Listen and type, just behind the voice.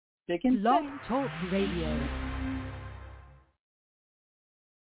stick and Blog stay. Talk Radio.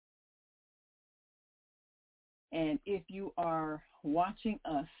 And if you are watching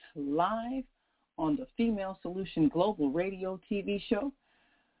us live on the Female Solution Global Radio TV show,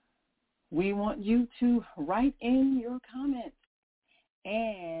 we want you to write in your comments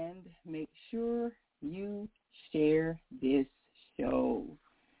and make sure you share this show.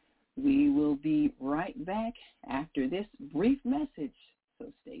 We will be right back after this brief message, so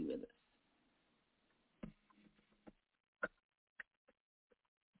stay with us.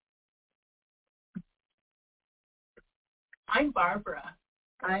 I'm Barbara.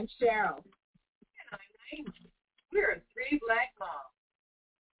 I'm Cheryl. And I'm Amy. We're three black moms.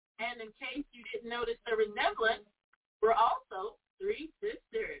 And in case you didn't notice the resemblance, we're also three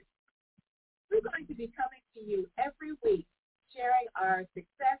sisters. We're going to be coming to you every week, sharing our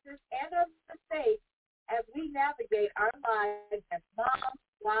successes and our mistakes as we navigate our lives as moms,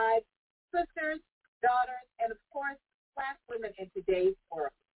 wives, sisters, daughters, and of course, black women in today's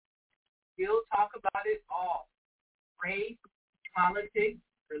world. We'll talk about it all. Race, politics,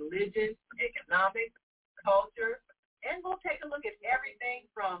 religion, economics, culture, and we'll take a look at everything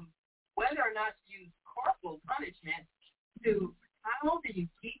from whether or not to use corporal punishment to how do you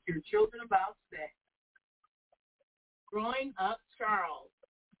teach your children about sex. Growing Up Charles.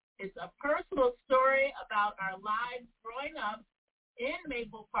 It's a personal story about our lives growing up in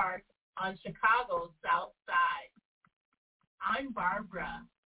Maple Park on Chicago's South Side. I'm Barbara.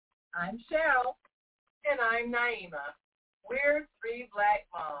 I'm Cheryl. And I'm Naima. We're three black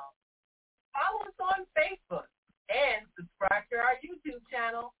moms. Follow us on Facebook and subscribe to our YouTube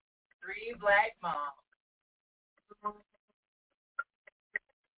channel, Three Black Moms.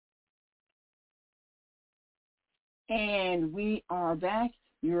 And we are back.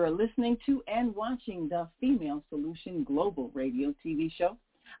 You're listening to and watching the Female Solution Global Radio TV show.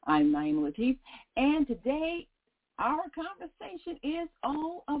 I'm Naima Latif, and today our conversation is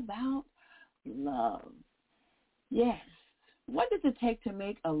all about love. Yes. What does it take to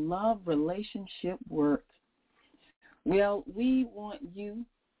make a love relationship work? Well, we want you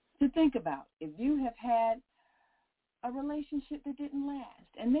to think about if you have had a relationship that didn't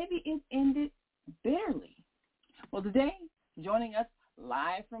last, and maybe it ended bitterly. Well, today, joining us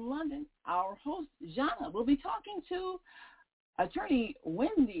live from London, our host, Zhana, will be talking to attorney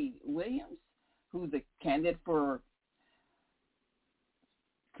Wende Williams, who's a candidate for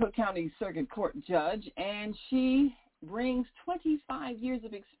Cook County Circuit Court judge, and she brings 25 years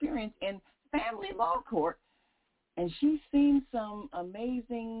of experience in family law court, and she's seen some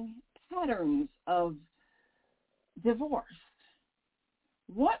amazing patterns of divorce.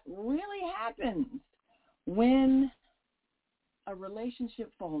 What really happens when a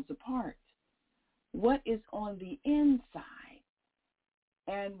relationship falls apart? What is on the inside?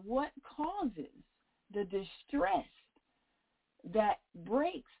 And what causes the distress that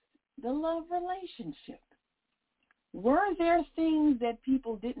breaks the love relationship? Were there things that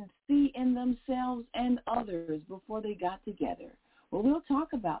people didn't see in themselves and others before they got together? Well, we'll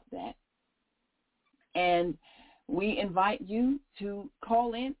talk about that. And we invite you to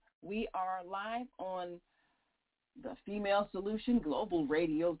call in. We are live on the Female Solution Global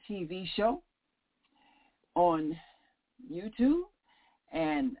Radio TV show on YouTube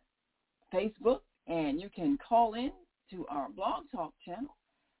and Facebook. And you can call in to our Blog Talk channel,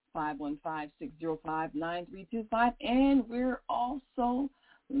 515-605-9325, and we're also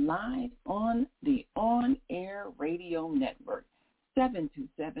live on the on-air radio network,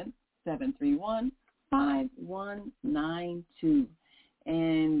 727-731-5192.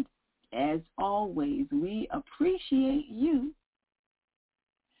 And as always, we appreciate you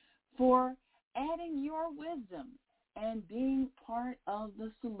for adding your wisdom and being part of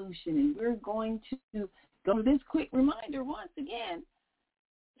the solution. And we're going to go to this quick reminder once again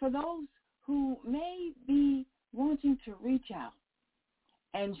for those who may be wanting to reach out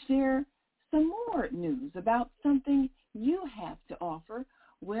and share some more news about something you have to offer.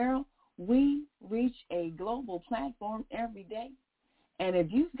 Well, we reach a global platform every day. And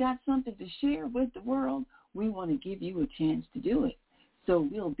if you've got something to share with the world, we want to give you a chance to do it. So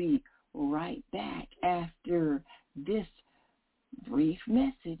we'll be right back after this brief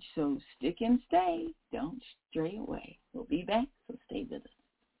message. So stick and stay. Don't stray away. We'll be back, so stay with us.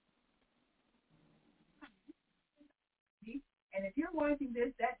 And if you're watching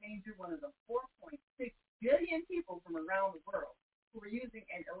this, that means you're one of the 4.6 billion people from around the world who are using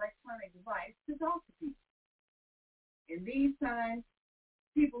an electronic device to talk to people. In these times,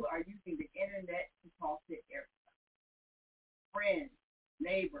 people are using the internet to talk to everyone. Friends,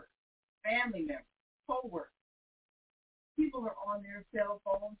 neighbors, family members, co-workers. People are on their cell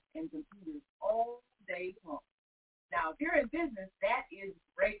phones and computers all day long. Now, if you're in business, that is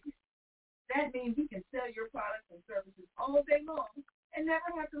great news. That means you can sell your products and services all day long and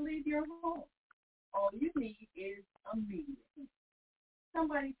never have to leave your home. All you need is a media,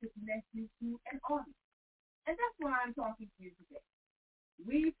 somebody to connect you to an audience. And that's why I'm talking to you today.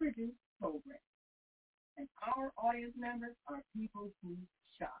 We produce programs, and our audience members are people who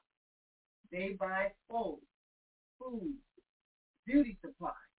shop. They buy clothes, food, beauty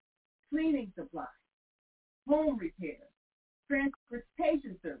supplies, cleaning supplies, home repair,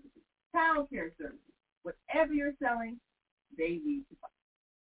 transportation services, child care services. Whatever you're selling, they need to buy.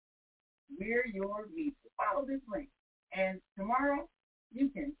 We're your media. Follow this link, and tomorrow you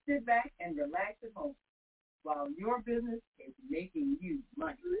can sit back and relax at home while your business is making you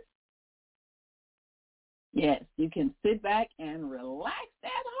money. Yes, you can sit back and relax at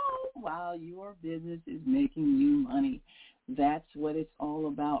home while your business is making you money. That's what it's all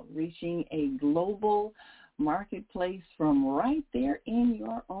about, reaching a global marketplace from right there in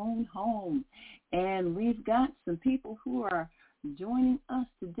your own home. And we've got some people who are joining us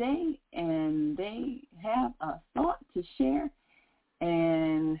today, and they have a thought to share.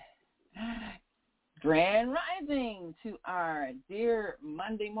 And grand rising to our dear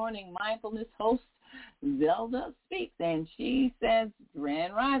Monday morning mindfulness host, Zelda Speaks, and she says,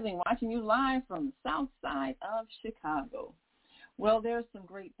 grand rising, watching you live from the south side of Chicago. Well, there's some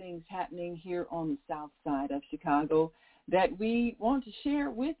great things happening here on the south side of Chicago that we want to share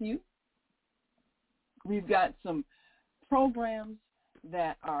with you. We've got some programs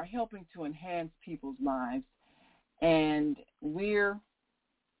that are helping to enhance people's lives, and we're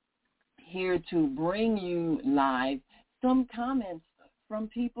here to bring you live some comments from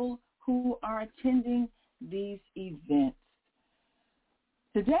people who are attending these events.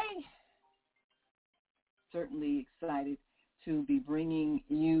 Today, certainly excited to be bringing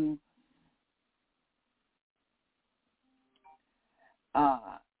you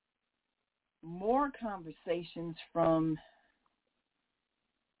more conversations from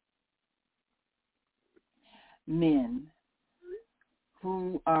men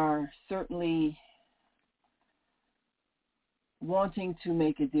who are certainly wanting to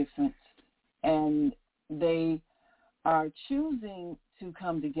make a difference, and they are choosing to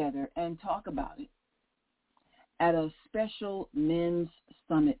come together and talk about it at a special men's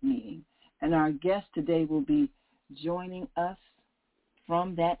summit meeting. And our guest today will be joining us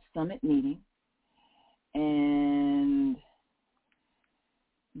from that summit meeting. And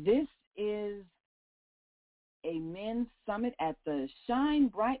this is a men's summit at the Shine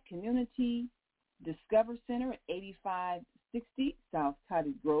Bright Community Discover Center at 8560 South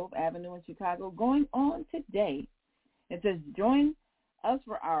Cottage Grove Avenue in Chicago, going on today. It says, join us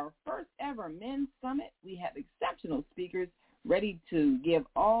for our first ever men's summit. We have exceptional speakers ready to give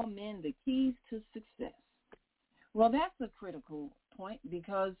all men the keys to success. Well, that's a critical point,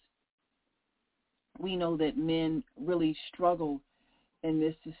 because we know that men really struggle in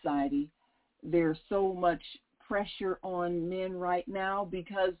this society. There's so much pressure on men right now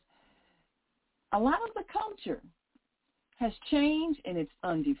because a lot of the culture has changed and it's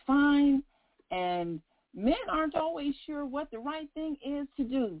undefined, and men aren't always sure what the right thing is to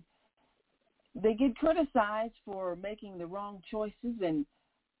do. They get criticized for making the wrong choices and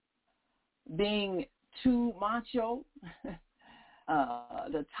being too macho,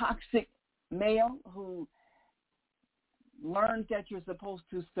 the toxic male who learns that you're supposed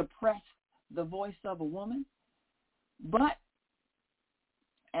to suppress the voice of a woman. But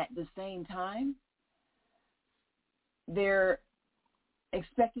at the same time, they're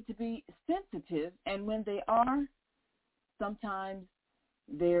expected to be sensitive, and when they are, sometimes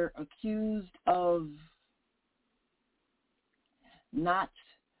they're accused of not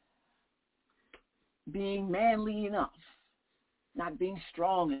being manly enough, not being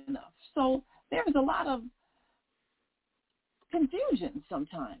strong enough. So there's a lot of confusion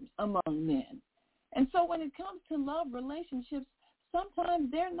sometimes among men. And so when it comes to love relationships,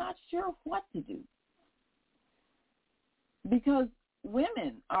 sometimes they're not sure what to do, because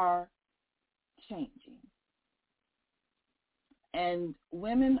women are changing, and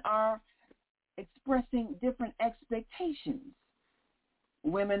women are expressing different expectations.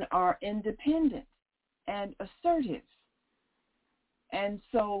 Women are independent and assertive, and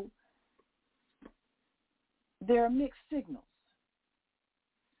so there are mixed signals.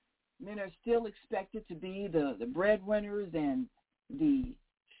 Men are still expected to be the breadwinners and the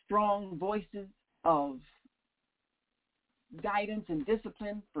strong voices of guidance and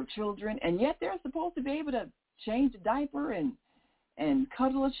discipline for children, and yet they're supposed to be able to change a diaper and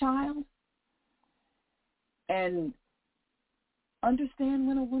cuddle a child. And understand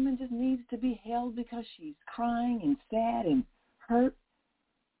when a woman just needs to be held because she's crying and sad and hurt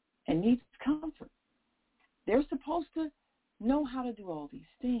and needs comfort. They're supposed to know how to do all these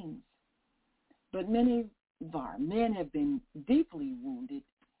things. But many of our men have been deeply wounded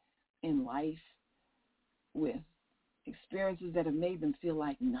in life with experiences that have made them feel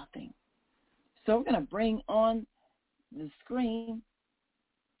like nothing. So we're going to bring on the screen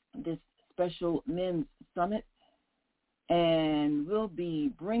this special men's summit, and we'll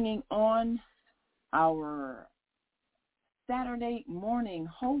be bringing on our Saturday morning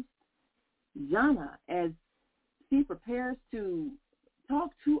host, Zhana, as she prepares to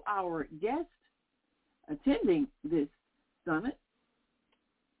talk to our guests attending this summit.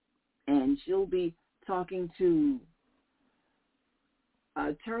 And she'll be talking to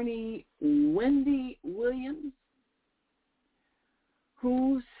attorney Wende Williams,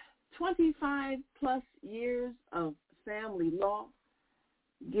 whose 25-plus years of family law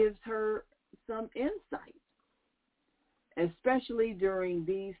gives her some insight, especially during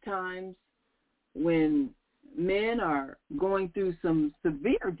these times when men are going through some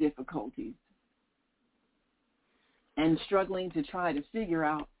severe difficulties and struggling to try to figure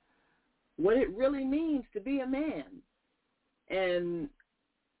out what it really means to be a man, and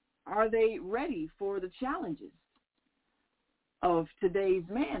are they ready for the challenges of today's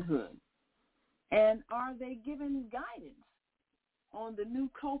manhood, and are they given guidance on the new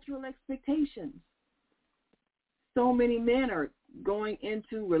cultural expectations? So many men are going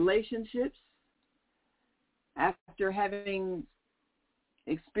into relationships after having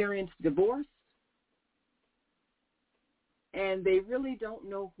experienced divorce, and they really don't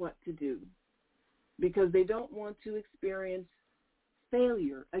know what to do because they don't want to experience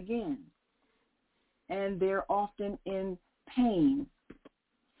failure again. And they're often in pain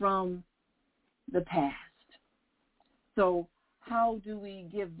from the past. So how do we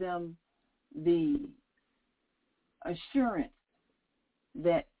give them the assurance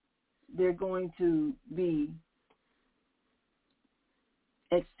that they're going to be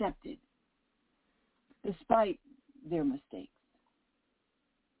accepted despite their mistakes?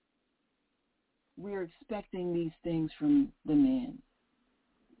 We're expecting these things from the men.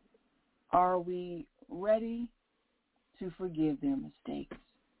 Are we ready to forgive their mistakes?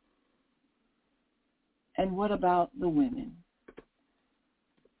 And what about the women?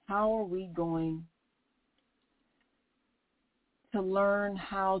 How are we going to learn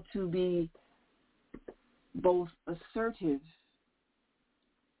how to be both assertive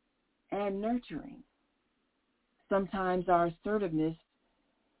and nurturing? Sometimes our assertiveness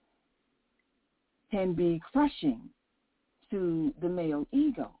can be crushing to the male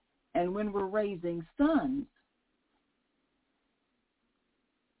ego. And when we're raising sons,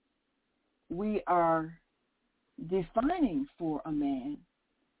 we are defining for a man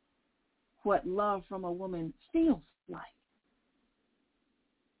what love from a woman feels like.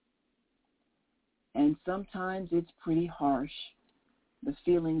 And sometimes it's pretty harsh, the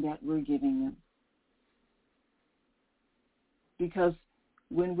feeling that we're giving them. Because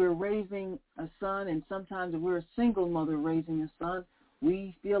when we're raising a son, and sometimes we're a single mother raising a son,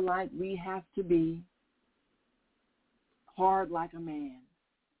 we feel like we have to be hard like a man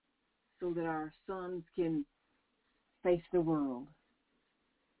so that our sons can face the world.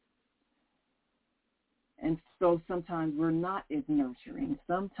 And so sometimes we're not as nurturing.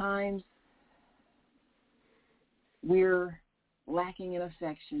 Sometimes we're lacking in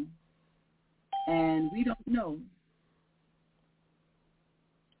affection, and we don't know.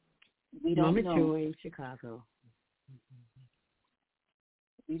 We don't know. Joy in Chicago.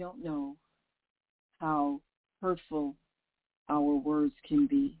 We don't know how hurtful our words can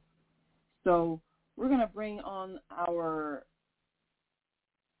be. So we're going to bring on our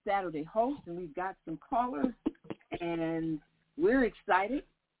Saturday host, and we've got some callers, and we're excited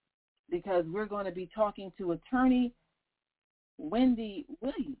because we're going to be talking to attorney Wende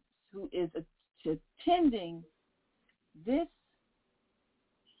Williams, who is attending this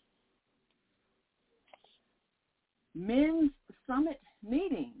men's summit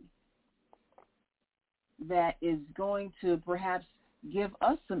meeting that is going to perhaps give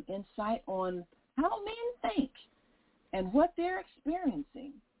us some insight on how men think and what they're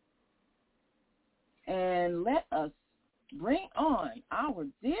experiencing. And let us bring on our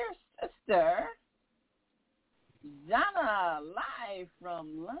dear sister, Zhana, live from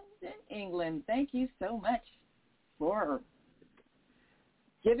London, England. Thank you so much for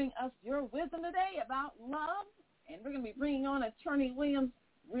giving us your wisdom today about love. And we're going to be bringing on Attorney Williams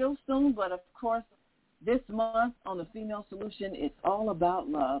real soon. But, of course, this month on the Female Solution, it's all about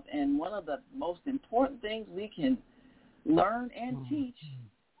love. And one of the most important things we can learn and teach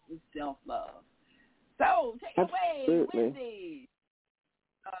is self-love. So take it away, Wendy.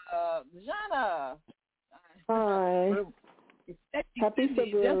 Zhana. Hi. Happy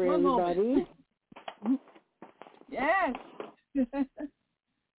February, everybody. Yes.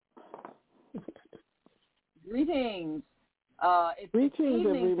 Greetings. Greetings,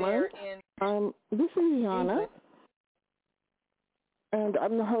 everyone. This is Zhana, and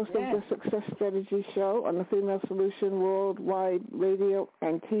I'm the host of the Success Strategy Show on the Female Solution Worldwide Radio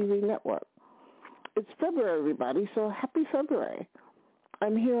and TV Network. It's February, everybody, so happy February.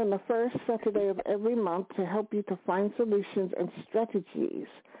 I'm here on the first Saturday of every month to help you to find solutions and strategies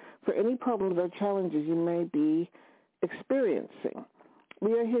for any problems or challenges you may be experiencing.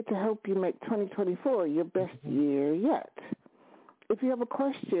 We are here to help you make 2024 your best year yet. If you have a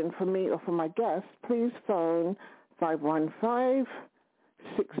question for me or for my guests, please phone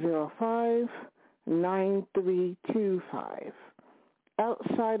 515-605-9325.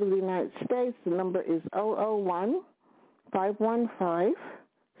 Outside of the United States, the number is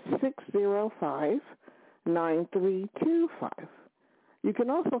 001-515-605-9325. You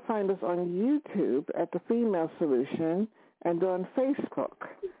can also find us on YouTube at The Female Solution and on Facebook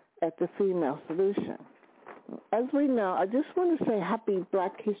at The Female Solution. As we know, I just want to say Happy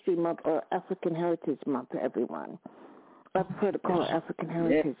Black History Month or African Heritage Month to everyone. I prefer to call it African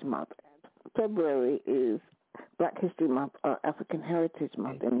Heritage Month. February is Black History Month or African Heritage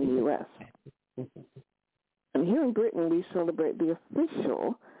Month in the U.S. And here in Britain, we celebrate the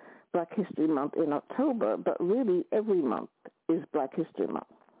official Black History Month in October, but really every month is Black History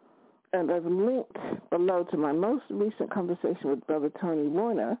Month. And I've linked below to my most recent conversation with Brother Tony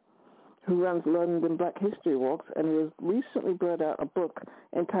Warner, who runs London Black History Walks, and who has recently brought out a book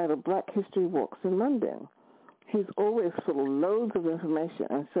entitled Black History Walks in London. He's always full of loads of information,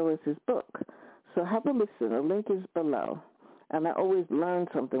 and so is his book. So have a listen. The link is below. And I always learn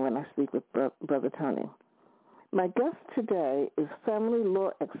something when I speak with Brother Tony. My guest today is family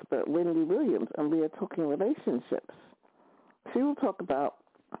law expert Wende Williams, and we are talking relationships. She will talk about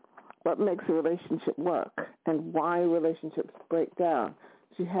what makes a relationship work and why relationships break down.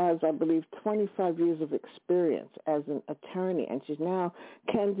 She has, I believe, 25 years of experience as an attorney, and she's now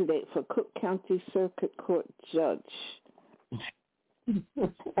candidate for Cook County Circuit Court Judge.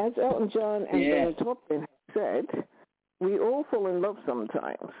 As Elton John and Bernard Taupin said, we all fall in love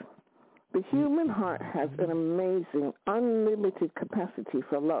sometimes. The human heart has an amazing, unlimited capacity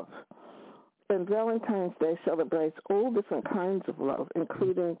for love. And Valentine's Day celebrates all different kinds of love,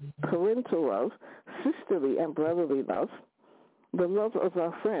 including parental love, sisterly and brotherly love, the love of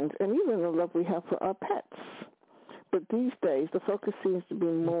our friends, and even the love we have for our pets. But these days, the focus seems to be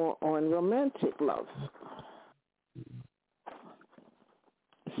more on romantic love.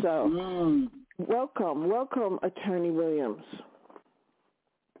 So, welcome, Attorney Williams.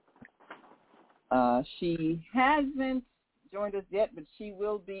 She hasn't joined us yet, but she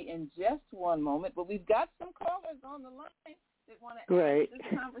will be in just one moment. But we've got some callers on the line that want to add to this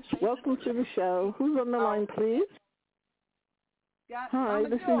conversation. Welcome to the show. Who's on the line, please? Hi,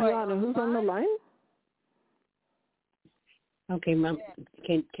 this is Zhana. Who's on the line? Okay, Mom.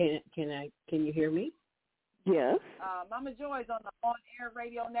 Can you hear me? Yes. Mama Joy's on the on-air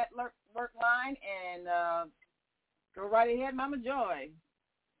radio network line, and go right ahead, Mama Joy.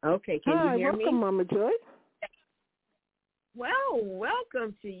 Okay, can you hear me? Welcome, Mama Joy. Well,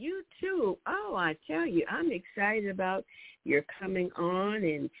 welcome to you too. Oh, I tell you, I'm excited about your coming on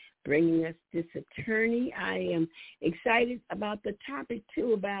and bringing us this attorney. I am excited about the topic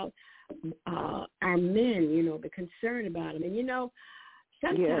too, about our men, the concern about them. And,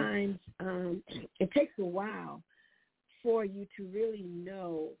 sometimes it takes a while for you to really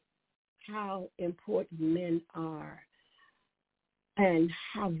know how important men are and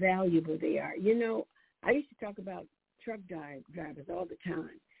how valuable they are. I used to talk about truck drivers all the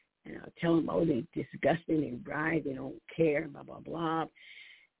time, and I'll tell them, they're disgusting, they drive, they don't care, blah, blah, blah,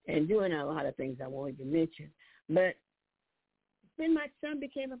 and doing a lot of things I won't even mention. But then my son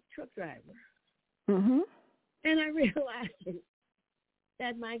became a truck driver, and I realized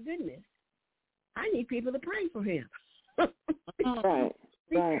that, my goodness, I need people to pray for him. Right.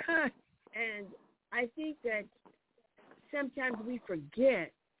 And I think that sometimes we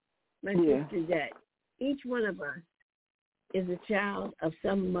forget, my sister, that each one of us is a child of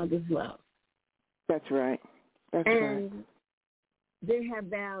some mother's love. That's right. And they have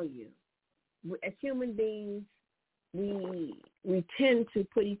value. As human beings, we tend to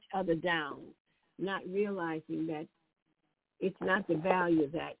put each other down, not realizing that it's not the value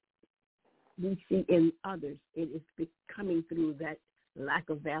that we see in others. It is coming through that lack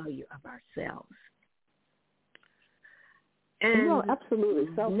of value of ourselves. And no,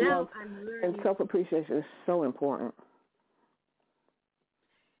 absolutely. Self-love and learning, self-appreciation is so important.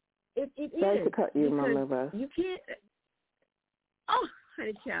 It Sorry is. to cut you, Because Mama Beth. you can't. Oh,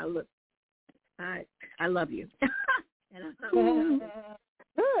 honey child, look, I love you. And I love you.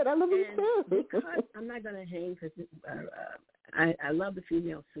 Good, I love you And too. because I'm not going to hang because I love the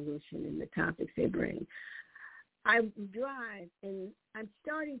female solution and the topics they bring. I drive and I'm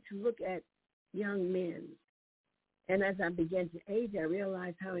starting to look at young men. And as I begin to age, I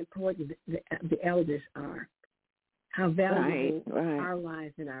realize how important the elders are, how valuable our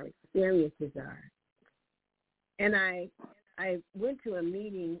lives and our experiences are. And I went to a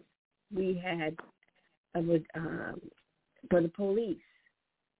meeting we had for the police,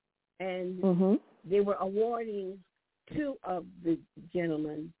 and they were awarding two of the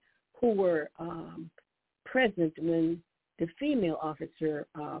gentlemen who were present when the female officer,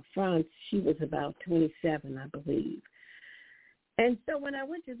 France, she was about 27, I believe. And so when I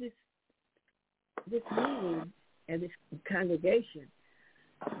went to this meeting and this congregation,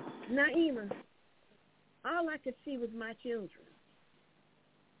 Naima, all I could see was my children.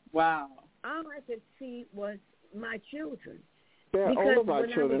 Wow. All I could see was my children. They're because all of our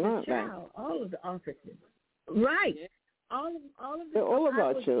when children, I was aren't a child, all of the officers. Right. Yeah. All of they're all of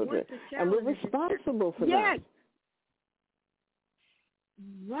our children. And we're responsible for yes. them.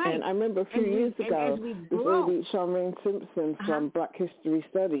 Right. And I remember a few years ago, this lady, Charmaine Simpson from Black History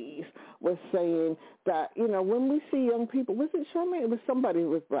Studies, was saying that, when we see young people, was it Charmaine? It was somebody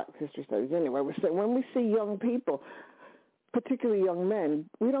with Black History Studies anyway, was saying when we see young people, particularly young men,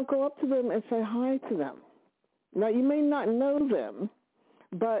 we don't go up to them and say hi to them. Now, you may not know them,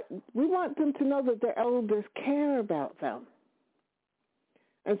 but we want them to know that their elders care about them.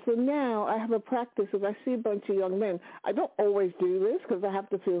 And so now I have a practice. If I see a bunch of young men, I don't always do this because I have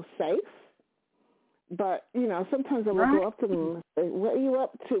to feel safe. But, sometimes I will go up to them and say, what are you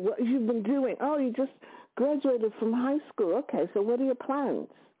up to? What have you been doing? Oh, you just graduated from high school. Okay, so what are your plans?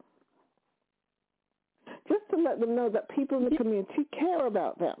 Just to let them know that people in the community care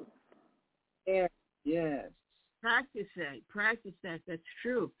about them. Yes. Practice that. That's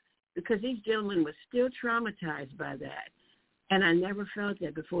true. Because these gentlemen were still traumatized by that. And I never felt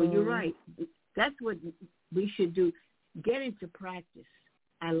that before. You're right. That's what we should do. Get into practice.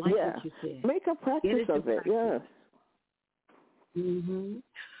 I like what you said. Make a practice of it, yes. Mm-hmm.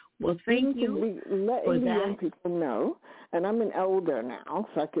 Well, thank you letting the young people know. And I'm an elder now,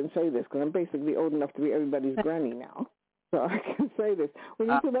 so I can say this because I'm basically old enough to be everybody's granny now. So I can say this. We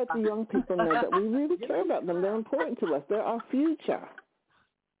need to let the young people know that we really care about them. They're important to us. They're our future.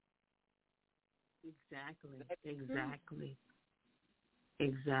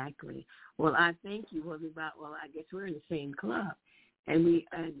 Exactly. Well, I thank you. Well, I guess we're in the same club, and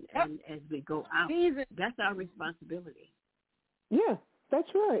as we go out, that's our responsibility. Yeah, that's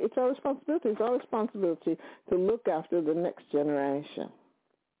right. It's our responsibility. It's our responsibility to look after the next generation.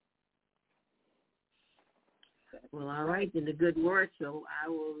 Well, all right, then the good word. So I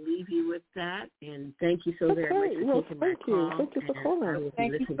will leave you with that, and thank you so very much for taking my call. Thank you for calling.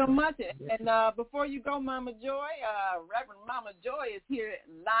 Thank you so much. And before you go, Mama Joy, Reverend Mama Joy is here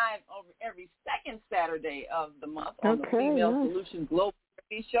live over every second Saturday of the month on the Female Solution Global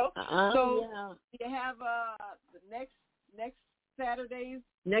TV show. You have the next Saturdays?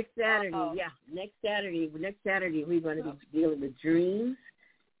 Next Saturday, Next Saturday, we're going to be dealing with dreams.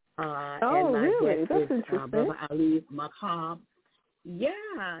 And really? That's is, interesting. Brother Ali Macabre. Yeah.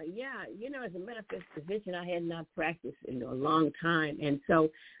 As a matter of fact, position I had not practiced in a long time. And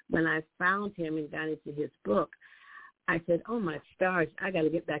so when I found him and got into his book, I said, oh, my stars, I got to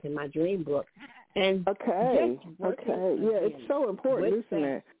get back in my dream book. And Yeah, it's so important, isn't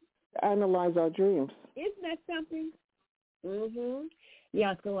it? To analyze our dreams. Isn't that something? Mm-hmm.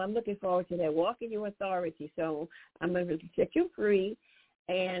 Yeah, so I'm looking forward to that. Walk in your authority. So I'm going to set you free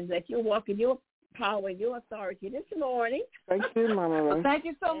and that you walk in your power and your authority this morning. Thank you, Mama. Well, thank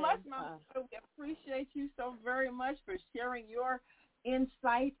you so much, Mama. We appreciate you so very much for sharing your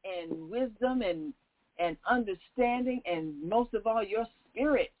insight and wisdom and understanding and, most of all, your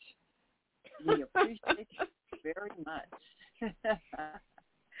spirit. We appreciate you very much. You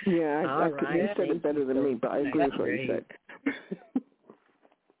said it better than me, but I agree with what you said.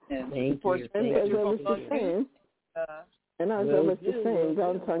 And thank you. As I was just saying,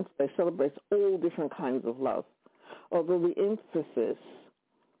 Valentine's Day celebrates all different kinds of love, although the emphasis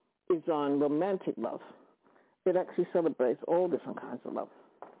is on romantic love. It actually celebrates all different kinds of love.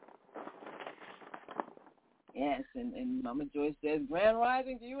 Yes, and Mama Joyce says, Grand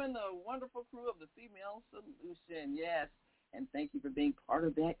Rising to you and the wonderful crew of the Female Solution. Yes, and thank you for being part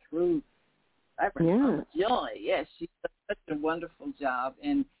of that crew. Mama Joy, yes, she's such a wonderful job,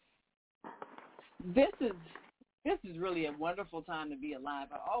 and this is really a wonderful time to be alive.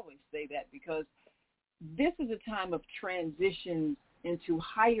 I always say that because this is a time of transition into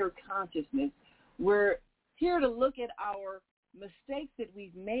higher consciousness. We're here to look at our mistakes that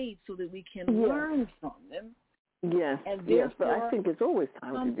we've made so that we can learn from them. Yes, and but I think it's always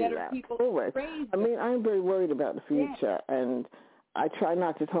time to do that. Always. I mean, I'm very worried about the future, and I try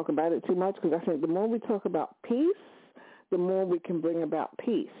not to talk about it too much because I think the more we talk about peace, the more we can bring about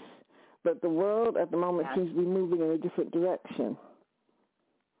peace. But the world at the moment seems to be moving in a different direction.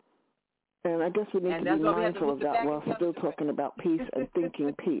 And I guess we need to be mindful of that while still talking about peace and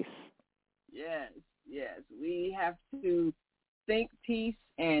thinking peace. Yes. We have to think peace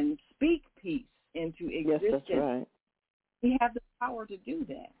and speak peace into existence. Yes, that's right. We have the power to do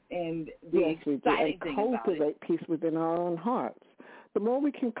that. And yes, we do. And cultivate peace within our own hearts. The more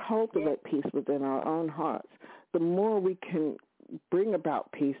we can cultivate peace within our own hearts, the more we can bring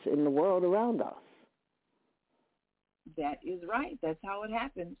about peace in the world around us. That is right. That's how it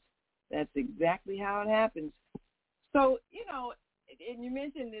happens. That's exactly how it happens. So, and you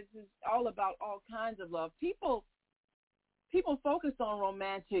mentioned this is all about all kinds of love. People focus on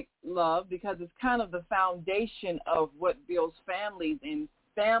romantic love because it's kind of the foundation of what builds families, and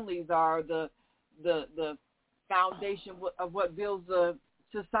families are the foundation of what builds a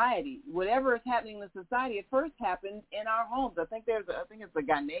society. Whatever is happening in the society, it first happens in our homes. I think it's a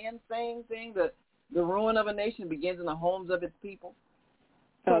Ghanaian saying the ruin of a nation begins in the homes of its people.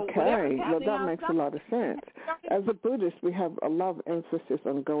 So okay, well that makes a lot of sense. As a Buddhist, we have a lot of emphasis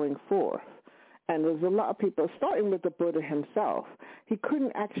on going forth. And there's a lot of people, starting with the Buddha himself, he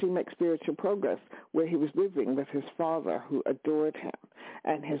couldn't actually make spiritual progress where he was living with his father who adored him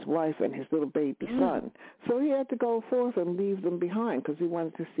and his wife and his little baby son. So he had to go forth and leave them behind because he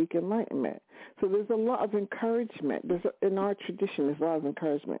wanted to seek enlightenment. So there's a lot of encouragement. In our tradition, there's a lot of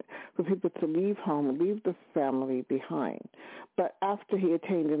encouragement for people to leave home, leave the family behind. But after he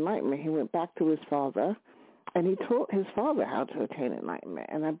attained enlightenment, he went back to his father, and he taught his father how to attain enlightenment,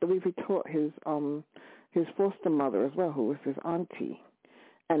 and I believe he taught his foster mother as well, who was his auntie,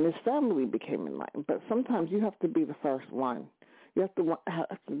 and his family became enlightened. But sometimes you have to be the first one. You have to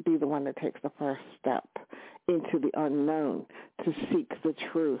be the one that takes the first step into the unknown to seek the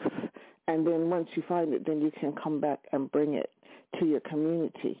truth, and then once you find it, then you can come back and bring it to your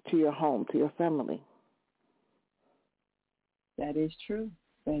community, to your home, to your family. That is true.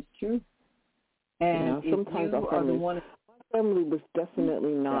 That's true. And sometimes our family was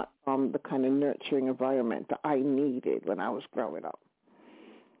definitely not the kind of nurturing environment that I needed when I was growing up.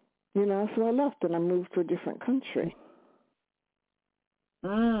 So I left and I moved to a different country.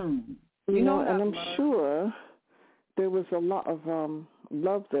 And I'm sure there was a lot of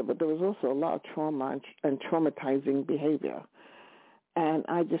love there, but there was also a lot of trauma and traumatizing behavior. And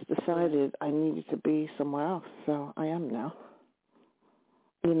I just decided I needed to be somewhere else, so I am now.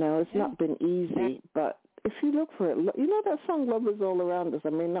 It's not been easy, but if you look for it, that song, Love is All Around Us. I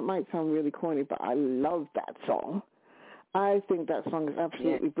mean, that might sound really corny, but I love that song. I think that song is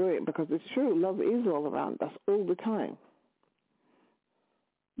absolutely brilliant because it's true. Love is all around us all the time.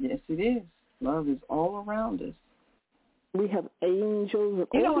 Yes, it is. Love is all around us. We have angels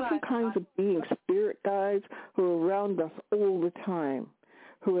and all different kinds of beings, spirit guides who are around us all the time,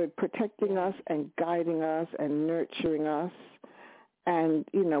 who are protecting us and guiding us and nurturing us. And,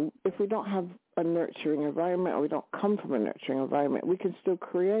 if we don't have a nurturing environment or we don't come from a nurturing environment, we can still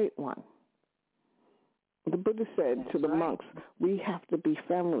create one. The Buddha said to the monks, we have to be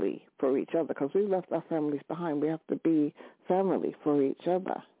family for each other because we left our families behind. We have to be family for each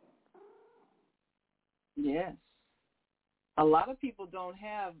other. Yes. A lot of people don't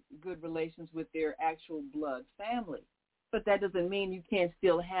have good relations with their actual blood family, but that doesn't mean you can't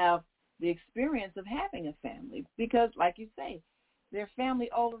still have the experience of having a family because, like you say, there's family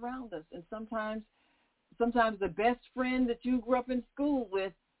all around us, and sometimes the best friend that you grew up in school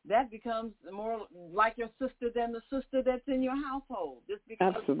with, that becomes more like your sister than the sister that's in your household. Just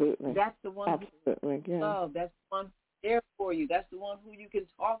because that's the one who love, that's the one there for you, that's the one who you can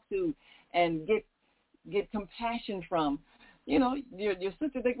talk to and get compassion from. Your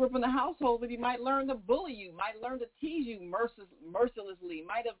sister that grew up in the household with you might learn to bully you, might learn to tease you mercilessly,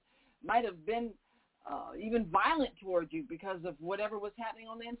 might have been even violent towards you because of whatever was happening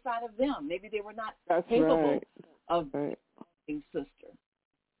on the inside of them. Maybe they were not capable of being sister.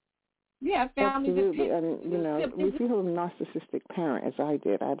 Yeah, family. Absolutely. And, if you have a narcissistic parent, as I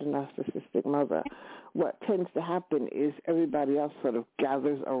did, I had a narcissistic mother, what tends to happen is everybody else sort of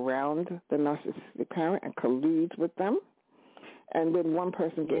gathers around the narcissistic parent and colludes with them, and then one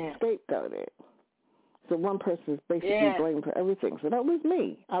person gets scapegoated. So one person is basically blamed for everything. So that was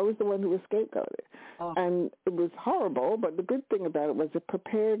me. I was the one who was scapegoated. Oh. And it was horrible, but the good thing about it was it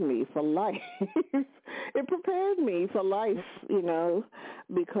prepared me for life. It prepared me for life,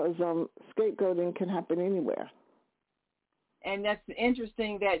 because scapegoating can happen anywhere. And that's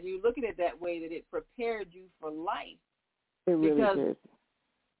interesting that you look at it that way, that it prepared you for life. It really did.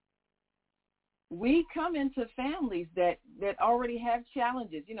 We come into families that already have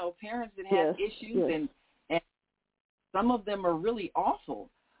challenges, parents that have issues, and some of them are really awful.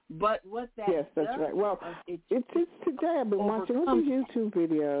 But what that that's right. Well, it's today I've been watching all these YouTube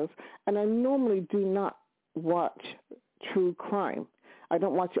videos, and I normally do not watch true crime. I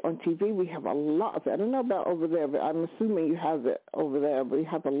don't watch it on TV. We have a lot of it. I don't know about over there, but I'm assuming you have it over there. We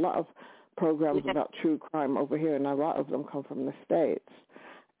have a lot of programs about true crime over here, and a lot of them come from the States.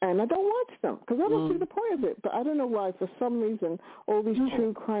 And I don't watch them because I don't see the point of it. But I don't know why. For some reason, all these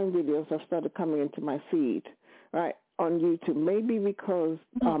true crime videos have started coming into my feed, right, on YouTube. Maybe because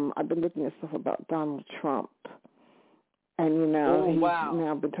I've been looking at stuff about Donald Trump. And, he's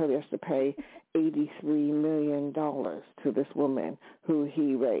now been told he has to pay $83 million to this woman who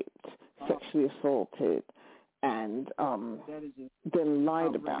he raped, sexually assaulted, and then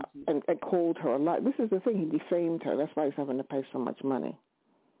lied about and called her a lie. This is the thing. He defamed her. That's why he's having to pay so much money.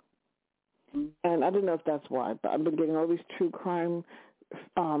 And I don't know if that's why, but I've been getting all these true crime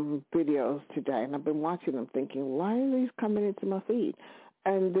videos today, and I've been watching them thinking, why are these coming into my feed?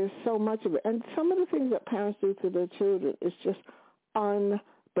 And there's so much of it. And some of the things that parents do to their children is just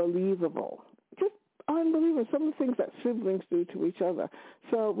unbelievable. Just unbelievable. Some of the things that siblings do to each other.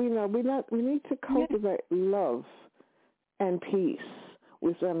 So, we need to cultivate love and peace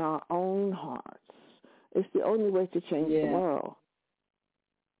within our own hearts. It's the only way to change the world.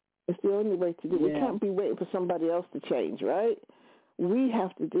 It's the only way to do it. We can't be waiting for somebody else to change, right? We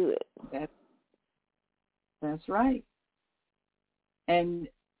have to do it. That's right. And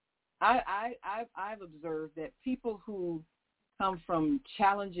I've observed that people who come from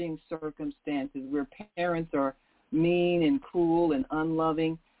challenging circumstances where parents are mean and cruel and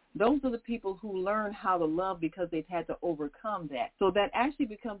unloving, those are the people who learn how to love because they've had to overcome that. So that actually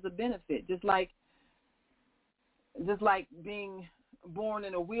becomes a benefit, just like being born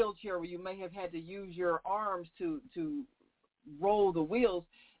in a wheelchair where you may have had to use your arms to roll the wheels.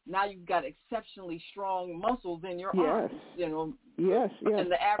 Now you've got exceptionally strong muscles in your arms. Yes.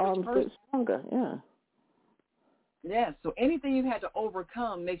 And the average person stronger. Yeah. So anything you've had to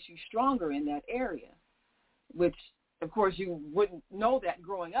overcome makes you stronger in that area, which of course you wouldn't know that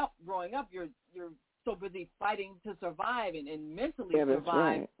growing up. Growing up, you're so busy fighting to survive and mentally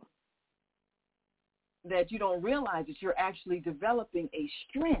survive. That you don't realize that you're actually developing a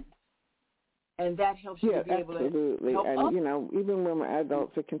strength, and that helps you to be able to help and even when we're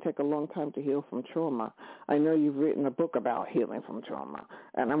adults, it can take a long time to heal from trauma. I know you've written a book about healing from trauma,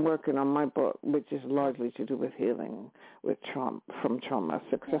 and I'm working on my book, which is largely to do with healing from trauma,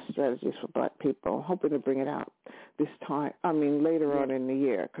 success strategies for Black people. I'm hoping to bring it out this time. Later on in the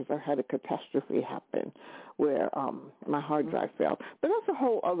year, because I had a catastrophe happen where my hard drive failed. But that's a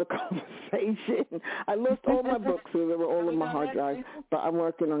whole other conversation. I lost all my books, so they were all in my hard drive, but I'm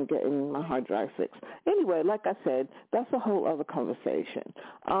working on getting my hard drive fixed. Anyway, like I said, that's a whole other conversation.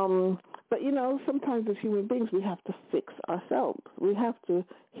 But, sometimes as human beings, we have to fix ourselves. We have to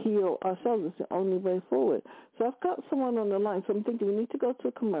heal ourselves. It's the only way forward. So I've got someone on the line, so I'm thinking we need to go to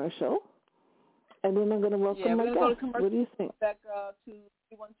a commercial, and then I'm going to welcome my guest. What do you think? Back to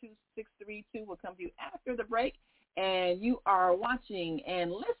 312-632. We'll come to you after the break. And you are watching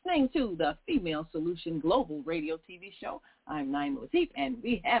and listening to the Female Solution Global Radio TV show. I'm Naima Latif, and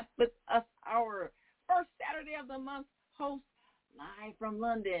we have with us our first Saturday of the month host live from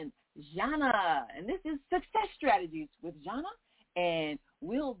London, Zhana. And this is Success Strategies with Zhana. And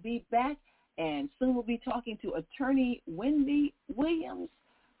we'll be back, and soon we'll be talking to attorney Wende Williams,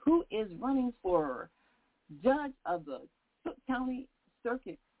 who is running for judge of the Cook County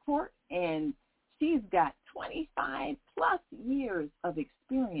Circuit Court, and she's got 25 plus years of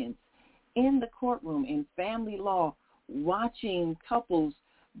experience in the courtroom in family law, watching couples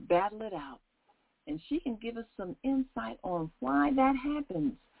battle it out. And she can give us some insight on why that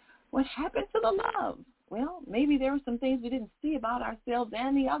happens. What happened to the love? Well, maybe there were some things we didn't see about ourselves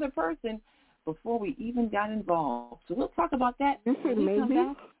and the other person before we even got involved. So we'll talk about that when we come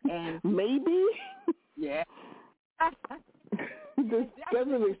back. And maybe? Yeah. There's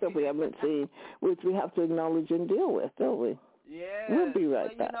definitely stuff we haven't seen, which we have to acknowledge and deal with, don't we? Yeah. We'll be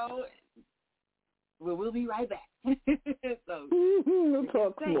right back. We'll be right back. So we'll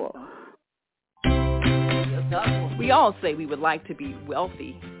talk more. We all say we would like to be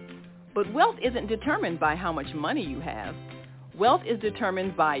wealthy. But wealth isn't determined by how much money you have. Wealth is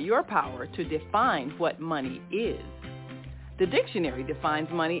determined by your power to define what money is. The dictionary defines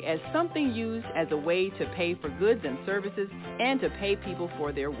money as something used as a way to pay for goods and services and to pay people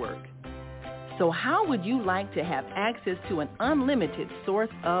for their work. So how would you like to have access to an unlimited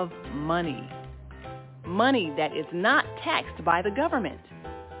source of money? Money that is not taxed by the government.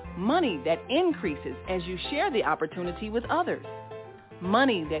 Money that increases as you share the opportunity with others.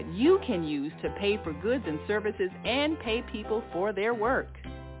 Money that you can use to pay for goods and services and pay people for their work.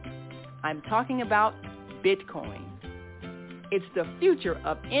 I'm talking about Bitcoin. It's the future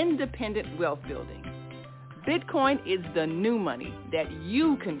of independent wealth building. Bitcoin is the new money that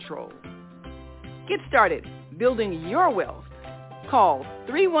you control. Get started building your wealth. Call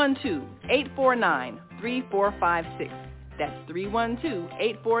 312-849-3456. That's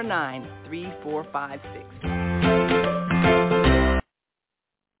 312-849-3456.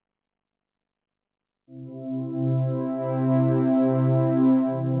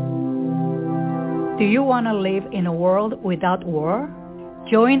 Do you want to live in a world without war?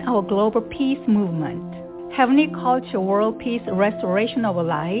 Join our global peace movement. Heavenly Culture World Peace Restoration of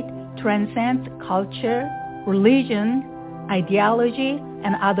Light transcends culture, religion, ideology,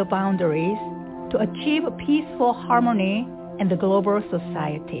 and other boundaries to achieve peaceful harmony in the global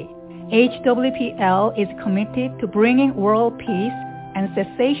society. HWPL is committed to bringing world peace and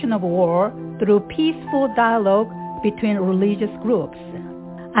cessation of war through peaceful dialogue between religious groups.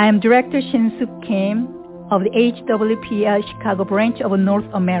 I am Director Shin-Suk Kim of the HWPL Chicago branch of North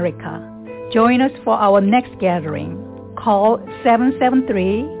America. Join us for our next gathering. Call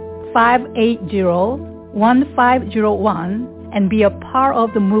 773-580-1501 and be a part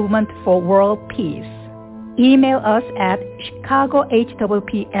of the movement for world peace. Email us at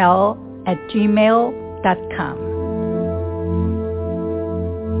chicagohwpl@gmail.com.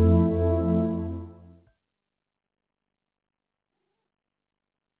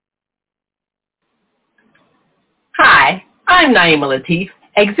 Hi, I'm Naima Latif,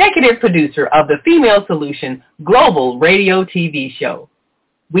 executive producer of the Female Solution Global Radio TV show.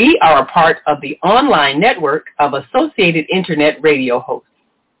 We are a part of the online network of Associated Internet radio hosts,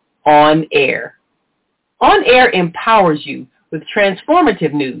 On Air. On Air empowers you with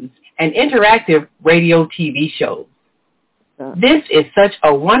transformative news and interactive radio TV shows. This is such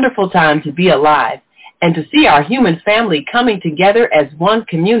a wonderful time to be alive and to see our human family coming together as one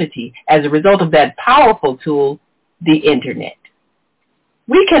community as a result of that powerful tool, the Internet.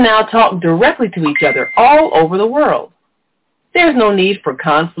 We can now talk directly to each other all over the world. There's no need for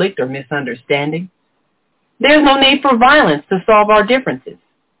conflict or misunderstanding. There's no need for violence to solve our differences.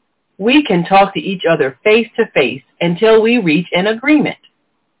 We can talk to each other face to face until we reach an agreement.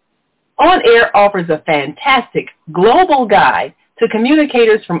 On Air offers a fantastic global guide to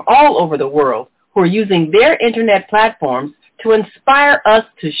communicators from all over the world who are using their Internet platforms to inspire us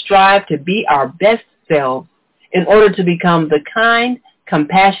to strive to be our best selves in order to become the kind,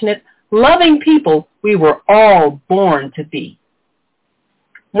 compassionate, loving people we were all born to be.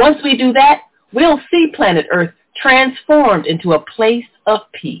 Once we do that, we'll see planet Earth transformed into a place of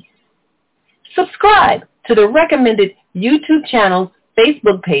peace. Subscribe to the recommended YouTube channels,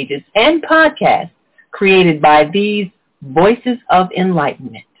 Facebook pages, and podcasts created by these Voices of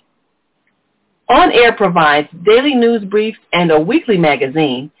Enlightenment. On Air provides daily news briefs and a weekly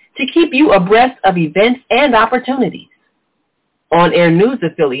magazine to keep you abreast of events and opportunities. On Air news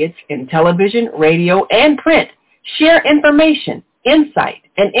affiliates in television, radio, and print share information, insight,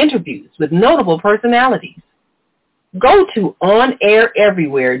 and interviews with notable personalities. Go to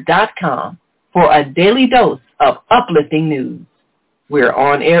onaireverywhere.com for a daily dose of uplifting news. We're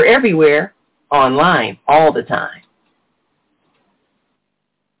on air everywhere, online all the time.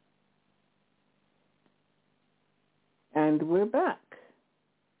 And we're back.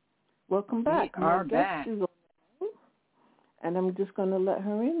 Welcome back. We are back. Is on, and I'm just going to let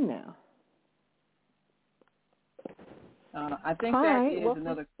her in now. I think Hi, that is welcome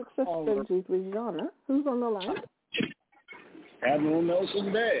another to Success Strategies with Zhana. Who's on the line? Admiral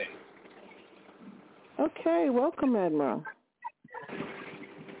Nelson Day. Okay, welcome, Admiral.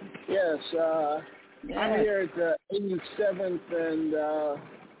 Yes, I'm here at the 87th and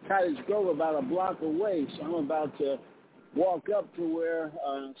Cottage Grove, about a block away, so I'm about to walk up to where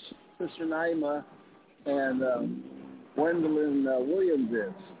Sister Naima and Gwendolyn Williams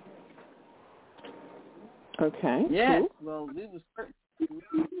is. Okay. Yes. Cool. Well, we look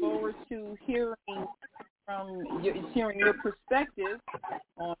forward to hearing your perspective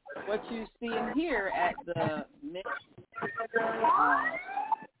on what you see and hear at the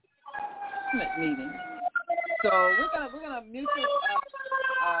meeting. So we're gonna mute it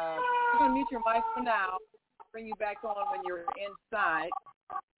back for now. Bring you back on when you're inside,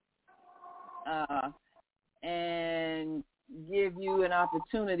 and give you an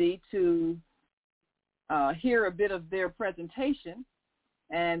opportunity to hear a bit of their presentation,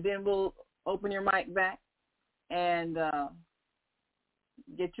 and then we'll open your mic back and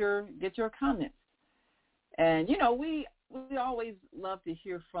get your comments. And we always love to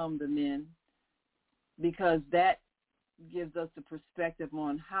hear from the men, because that gives us the perspective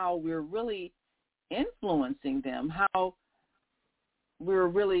on how we're really influencing them, how we're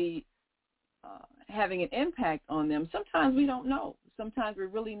really having an impact on them. Sometimes we don't know. Sometimes we're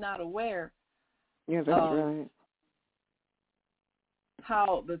really not aware. Yeah, that's right.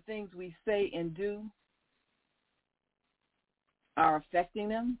 How the things we say and do are affecting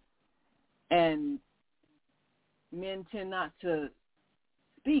them. And men tend not to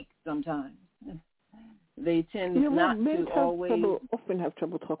speak sometimes. They tend not to always. Often have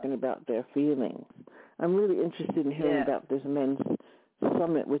trouble talking about their feelings. I'm really interested in hearing about this men's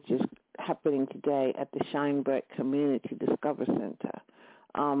summit, which is happening today at the Shine Bright Community Discover Center,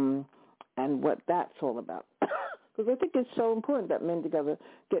 and what that's all about. Because I think it's so important that men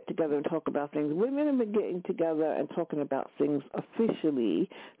get together and talk about things. Women have been getting together and talking about things officially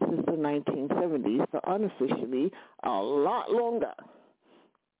since the 1970s, but unofficially a lot longer.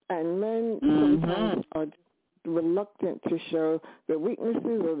 And men sometimes are reluctant to show their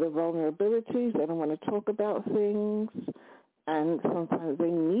weaknesses or their vulnerabilities. They don't want to talk about things. And sometimes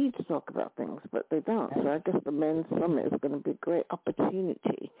they need to talk about things, but they don't. So I guess the Men's Summit is going to be a great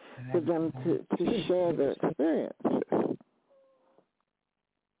opportunity for them to share their experiences.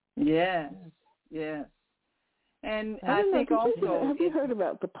 Yes. And I think also... Have you heard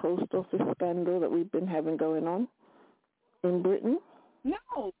about the post office scandal that we've been having going on in Britain? No.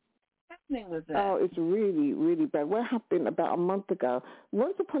 What's happening with that? Oh, it's really, really bad. What happened about a month ago?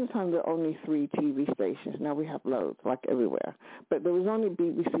 Once upon a time, there were only 3 TV stations. Now we have loads, like everywhere. But there was only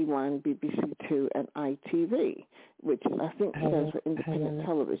BBC One, BBC Two, and ITV, which I think stands for Independent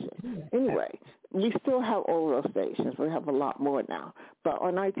Television. Anyway, we still have all those stations. We have a lot more now. But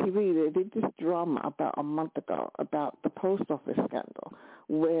on ITV, they did this drama about a month ago about the post office scandal,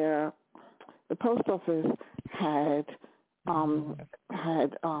 where the post office had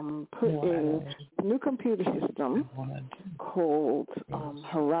put in a new computer system called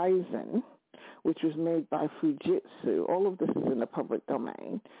Horizon, which was made by Fujitsu. All of this is in the public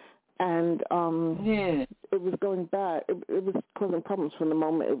domain. And it was going bad. It was causing problems from the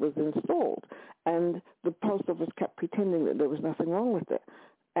moment it was installed. And the post office kept pretending that there was nothing wrong with it.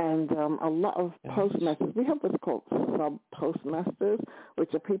 And a lot of postmasters, we have what's called sub-postmasters,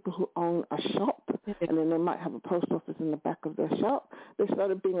 which are people who own a shop, and then they might have a post office in the back of their shop. They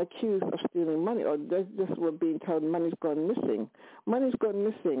started being accused of stealing money, or they just were being told money's gone missing,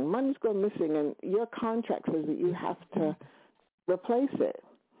 and your contract says that you have to replace it.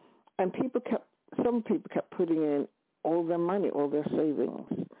 And some people kept putting in all their money, all their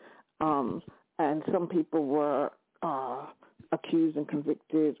savings, and some people were accused and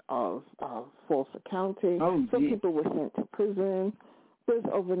convicted of false accounting. Some people were sent to prison. There's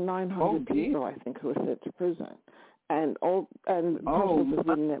over 900 people, I think, who were sent to prison. And the post office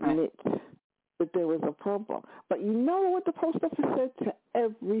didn't admit that there was a problem. But you know what the post office said to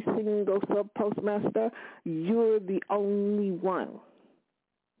every single sub-postmaster? You're the only one.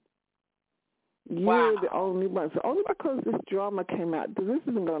 You're the only one. So only because this drama came out, this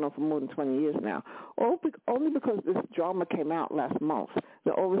has been going on for more than 20 years now, only because this drama came out last month,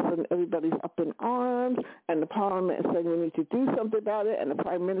 that all of a sudden everybody's up in arms, and the parliament is saying we need to do something about it, and the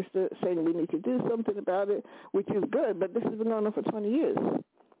prime minister is saying we need to do something about it, which is good, but this has been going on for 20 years.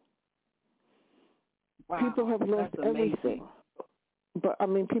 Wow. People have lost everything. But, I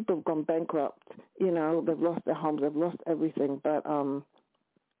mean, people have gone bankrupt. You know, they've lost their homes, they've lost everything, but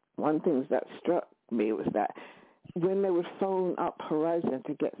one thing that struck me was that when they would phone up Horizon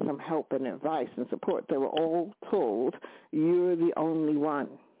to get some help and advice and support, they were all told, you're the only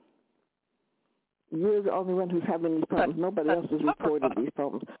one. You're the only one who's having these problems. Nobody else has reported these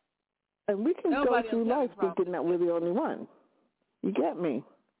problems. And we can go through life thinking that we're the only one. You get me?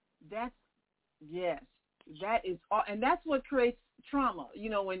 That is, and that's what creates trauma. You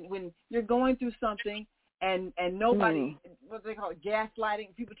know, when you're going through something, and nobody, what they call it,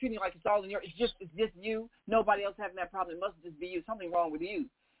 gaslighting, people treating you like it's all in it's just you. Nobody else having that problem. It must just be you. Something wrong with you.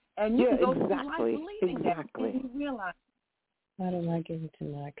 And you can go through life believing that. And you realize. How do I get into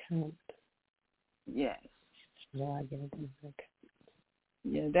my account? Yes. How do I get into my account?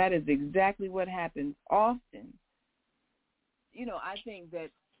 Yeah, that is exactly what happens often. You know, I think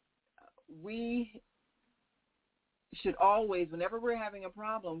that we should always, whenever we're having a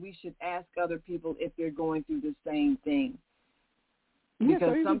problem, we should ask other people if they're going through the same thing. Yes, because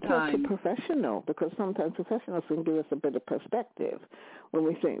or even sometimes talk to professional, because sometimes professionals can give us a better perspective when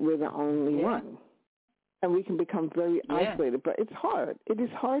we think we're the only one. And we can become very isolated. But it's hard. It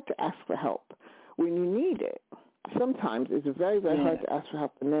is hard to ask for help when you need it. Sometimes it's very, very hard to ask for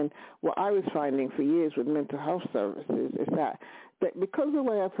help. And then what I was finding for years with mental health services is that because of the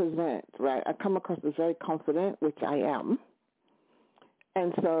way I present, right, I come across as very confident, which I am.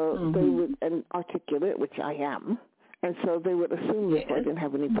 And so they would, and articulate, which I am. And so they would assume that I didn't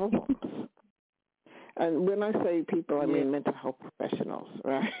have any problems. And when I say people, I mean mental health professionals,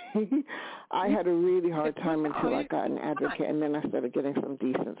 right? I had a really hard time until I got an advocate, and then I started getting some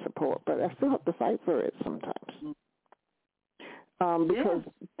decent support. But I still have to fight for it sometimes because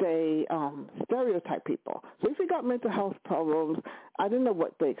they stereotype people. So if you got mental health problems, I don't know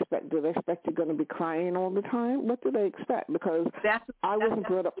what they expect. Do they expect you're going to be crying all the time? What do they expect? Because I wasn't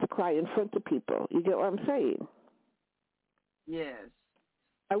brought up to cry in front of people. You get what I'm saying? Yes.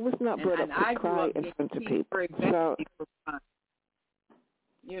 I was not brought up to cry in front of people. So,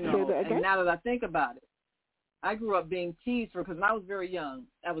 you know, and now that I think about it, I grew up being teased because when I was very young,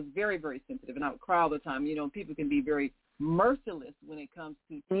 I was very, very sensitive, and I would cry all the time. You know, people can be very merciless when it comes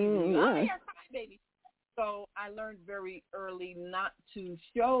to teasing you. Oh, you're a crybaby. So I learned very early not to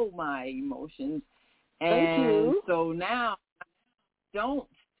show my emotions. And so now I don't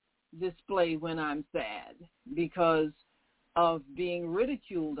display when I'm sad because of being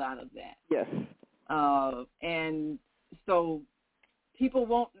ridiculed out of that. Yes. And so people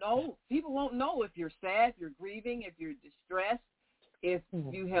won't know. People won't know if you're sad, if you're grieving, if you're distressed, if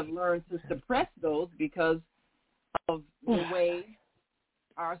you have learned to suppress those because of the way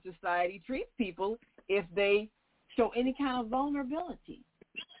our society treats people if they show any kind of vulnerability.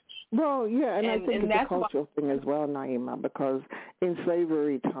 Well, yeah, and I think it's a cultural thing as well, Naima, because in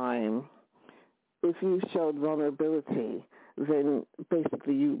slavery time, if you showed vulnerability, then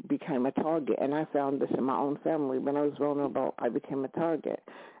basically you became a target. And I found this in my own family. When I was vulnerable, I became a target.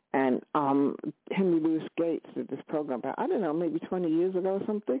 And Henry Louis Gates did this program about, I don't know, maybe 20 years ago or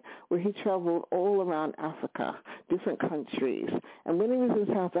something, where he traveled all around Africa, different countries. And when he was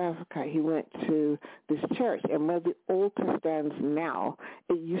in South Africa, he went to this church. And where the altar stands now,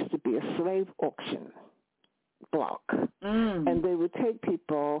 it used to be a slave auction block. And they would take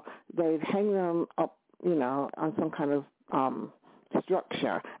people, they'd hang them up, you know, on some kind of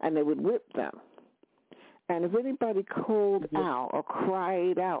structure, and they would whip them. And if anybody called out or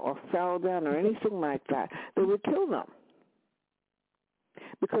cried out or fell down or anything like that, they would kill them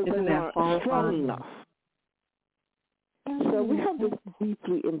because they weren't strong enough. So we have this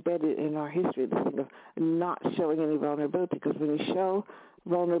deeply embedded in our history, this thing of not showing any vulnerability, because when you show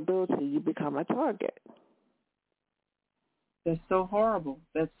vulnerability, you become a target. That's so horrible.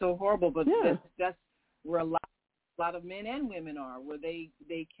 That's so horrible. But that's where a lot of men and women are, where they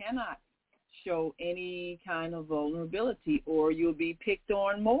cannot show any kind of vulnerability, or you'll be picked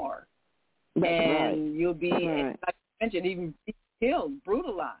on more. You'll be, like I mentioned, even killed,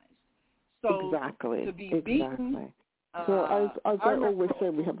 brutalized. So to be beaten. So as I always say,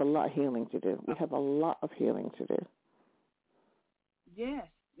 we have a lot of healing to do. We have a lot of healing to do. Yes.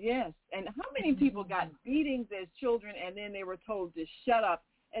 Yes, and how many people got beatings as children and then they were told to shut up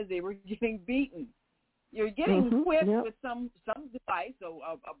as they were getting beaten? You're getting whipped with some device,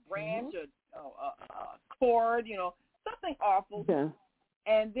 a branch, a cord, you know, something awful. Yeah.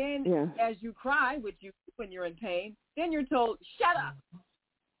 And then as you cry, which you do when you're in pain, then you're told, shut up.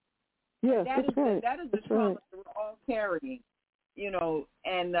 Yes, that is the trauma that we're all carrying, you know.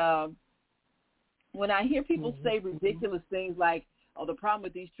 And when I hear people say ridiculous things like, oh, the problem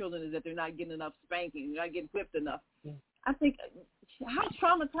with these children is that they're not getting enough spanking, they're not getting whipped enough. I think, how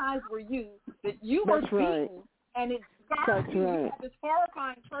traumatized were you that you were beaten and it scarred you? You have this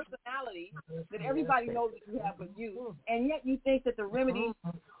horrifying personality that everybody knows that you have with you, and yet you think that the remedy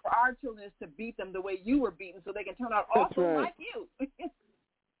for our children is to beat them the way you were beaten so they can turn out awesome like you.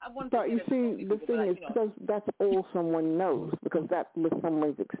 But you see, the thing is, because that's all someone knows, because that was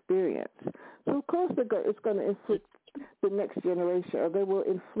someone's experience. So, of course, it's going to inflict the next generation, or they will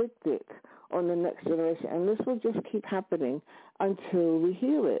inflict it on the next generation. And this will just keep happening until we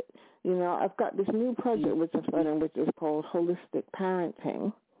heal it. You know, I've got this new project which I'm starting, which is called Holistic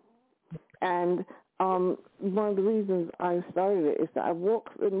Parenting. And one of the reasons I started it is that and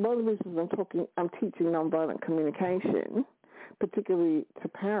one of the reasons I'm teaching nonviolent communication, particularly to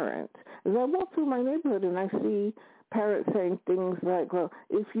parents, is I walk through my neighborhood and I see parents saying things like, well,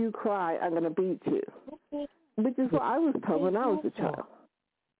 if you cry, I'm going to beat you, which is what I was told when I was a child.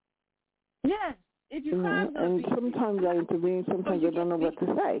 Yes, if you cry, and sometimes I intervene, sometimes I don't know what to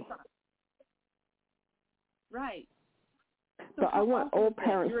say. Right. So I want all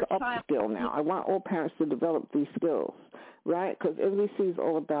parents to upskill now. I want all parents to develop these skills, right? Because MVC is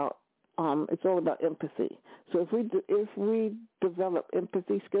all about it's all about empathy. So if we develop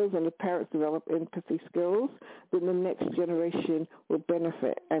empathy skills and the parents develop empathy skills, then the next generation will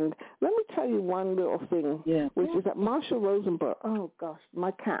benefit. And let me tell you one little thing, which is that Marshall Rosenberg. Oh gosh, my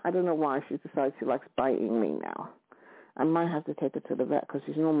cat. I don't know why she decides she likes biting me now. I might have to take her to the vet because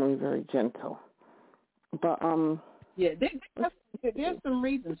she's normally very gentle. But there's some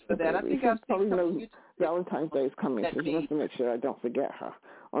reasons for that. I think she I've probably seen knows Valentine's Day is coming, so she wants to make sure I don't forget her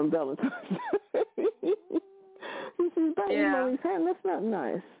on Valentine's Day. She's biting Mommy's hand. That's not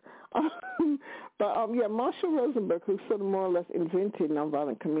nice. Marshall Rosenberg, who sort of more or less invented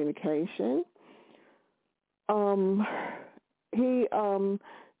nonviolent communication, he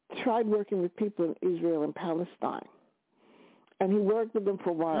tried working with people in Israel and Palestine. And he worked with them for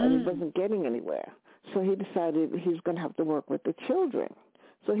a while, and he wasn't getting anywhere. So he decided he was going to have to work with the children.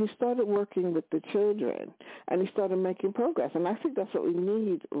 So he started working with the children, and he started making progress. And I think that's what we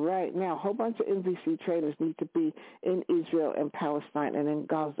need right now. A whole bunch of MVC trainers need to be in Israel and Palestine and in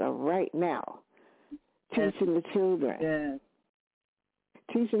Gaza right now, teaching the children. Yes.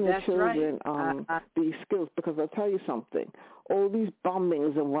 Teaching the children these skills, because I'll tell you something. All these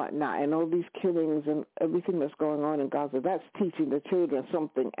bombings and whatnot and all these killings and everything that's going on in Gaza, that's teaching the children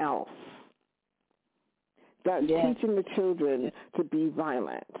something else. That's teaching the children to be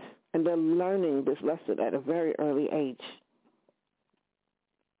violent. And they're learning this lesson at a very early age.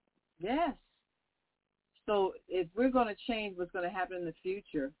 Yes. So if we're going to change what's going to happen in the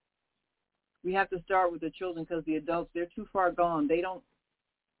future, we have to start with the children, because the adults, they're too far gone.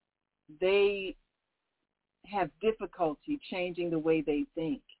 They have difficulty changing the way they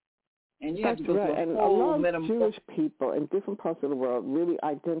think. And you have to go through a whole lot of Jewish people in different parts of the world really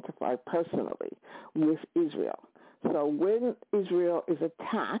identify personally with Israel. So when Israel is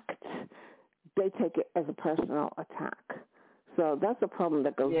attacked, they take it as a personal attack. So that's a problem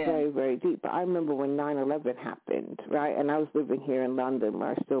that goes very, very deep. But I remember when 9/11 happened, right? And I was living here in London,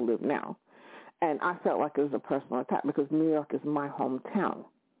 where I still live now. And I felt like it was a personal attack because New York is my hometown.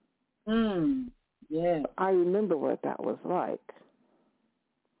 Yeah. I remember what that was like.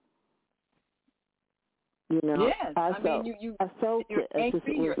 You know, yes. I felt it as if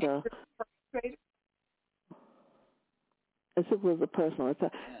it was a personal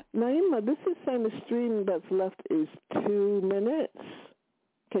attack. Naima, this is saying the stream that's left is 2 minutes.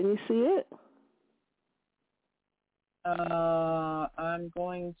 Can you see it? I'm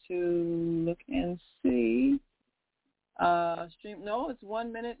going to look and see. Stream. No, it's 1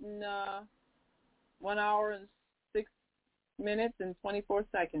 minute and 1 hour and 6 minutes and 24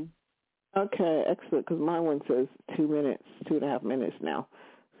 seconds. Okay, excellent, because my one says 2 minutes, 2.5 minutes now.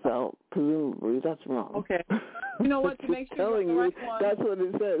 So presumably that's wrong. Okay. You know what, to make sure you're the right one. That's what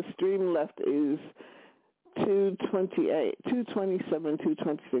it says. Stream left is 2:28, 2:27,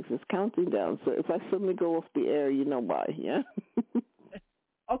 2:26. It's counting down. So if I suddenly go off the air, you know why, yeah?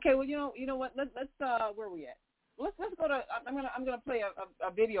 Okay, well, you know what? Let's where are we at? Let's go to. I'm gonna play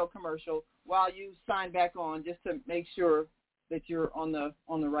a video commercial while you sign back on, just to make sure that you're on the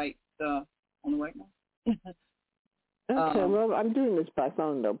right one. Okay, well, I'm doing this by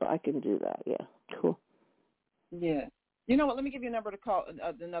phone though, but I can do that. Yeah, cool. Yeah. You know what? Let me give you a number to call. The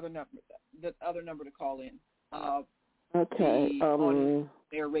other number to call in. Okay. On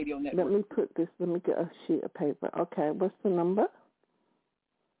their radio network. Let me get a sheet of paper. Okay, what's the number?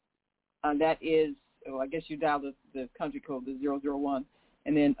 That is. Oh, I guess you dial the country code, the 001,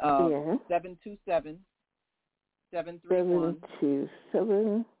 and then 727 731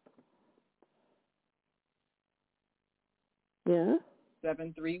 727. Yeah.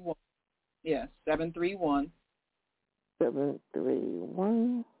 731. Yes, 731.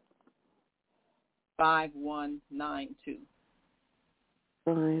 731. 5192.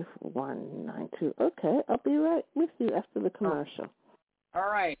 5192. Okay, I'll be right with you after the commercial. All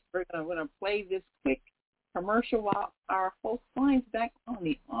right, we're gonna play this quick commercial while our host finds back on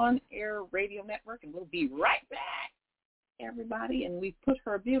the on-air radio network, and we'll be right back, everybody. And we put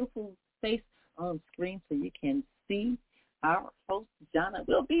her beautiful face on screen so you can see our host, Zhana.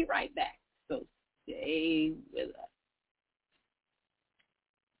 We'll be right back, so stay with us.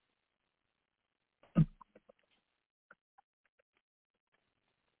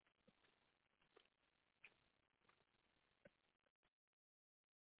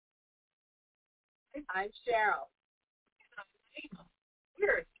 I'm Cheryl.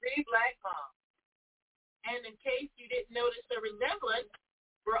 We're 3 Black moms. And in case you didn't notice the resemblance,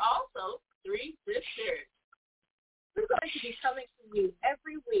 we're also Three Sisters. We're going to be coming to you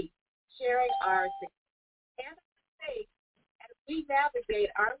every week, sharing our success and mistakes as we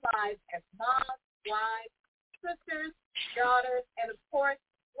navigate our lives as moms, wives, sisters, daughters, and of course,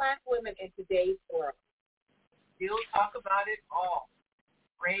 Black women in today's world. We'll talk about it all.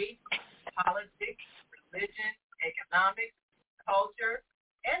 Race, politics, religion, economics, culture,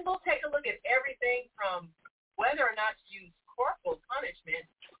 and we'll take a look at everything from whether or not to use corporal punishment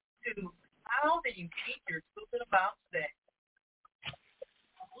to how do you teach your children about sex.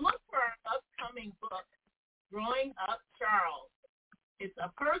 Look for our upcoming book, Growing Up Charles. It's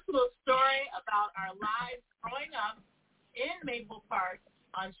a personal story about our lives growing up in Maple Park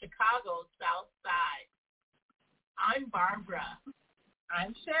on Chicago's South Side. I'm Barbara.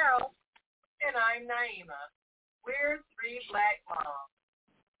 I'm Cheryl. And I'm Naima. We're Three Black Moms.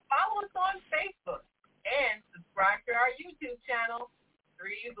 Follow us on Facebook and subscribe to our YouTube channel,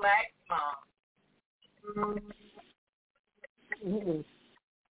 Three Black Moms.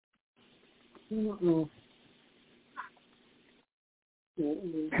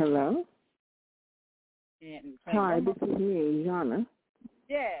 Hello? And Hi, this is me, Zhana.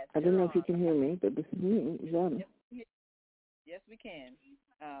 Yes. I don't know if you can hear me, but this is me, Zhana. Yes, we can.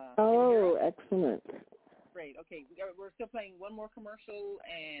 Excellent. Great. Okay, we're still playing one more commercial,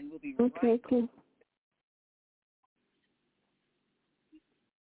 and we'll be right Okay, cool.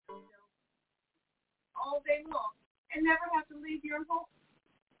 All day long and never have to leave your home.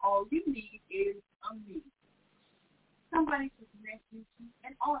 All you need is a me. Somebody to connect you to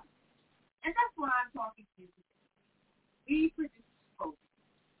an artist. And that's why I'm talking to you today. We produce hope.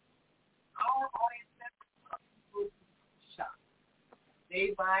 Our audience members love people who shop.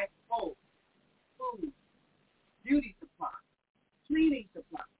 They buy clothes, food, beauty supplies, cleaning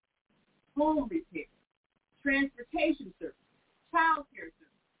supplies, home repair, transportation service, child care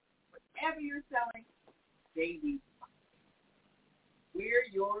service. Whatever you're selling, they need something. We're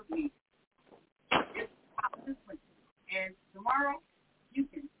your leader. It's out this winter. And tomorrow, you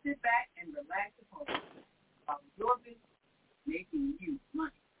can sit back and relax at home while your business is making you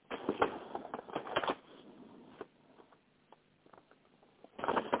money.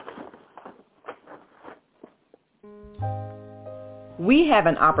 We have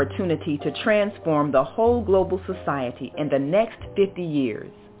an opportunity to transform the whole global society in the next 50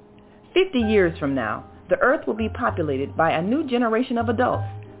 years. 50 years from now, the earth will be populated by a new generation of adults,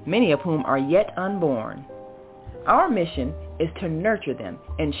 many of whom are yet unborn. Our mission is to nurture them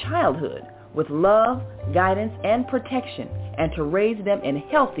in childhood with love, guidance, and protection, and to raise them in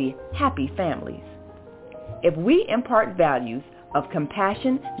healthy, happy families. If we impart values of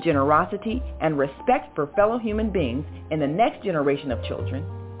compassion, generosity, and respect for fellow human beings in the next generation of children,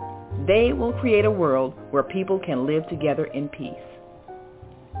 they will create a world where people can live together in peace.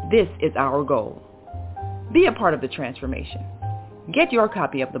 This is our goal. Be a part of the transformation. Get your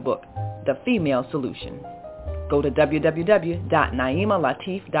copy of the book, The Female Solution. Go to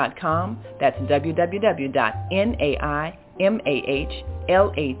www.naimalatif.com. That's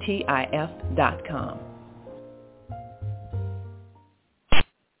www.naimalatif.com.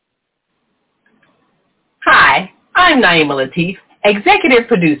 Hi, I'm Naima Latif, executive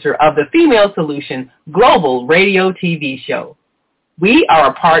producer of the Female Solution Global Radio TV show. We are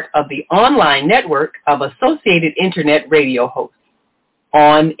a part of the online network of Associated Internet radio hosts,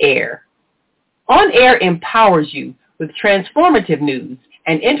 On Air. On Air empowers you with transformative news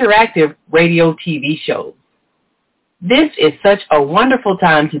and interactive radio TV shows. This is such a wonderful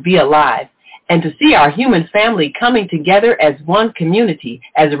time to be alive and to see our human family coming together as one community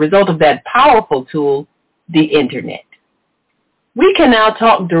as a result of that powerful tool, the Internet. We can now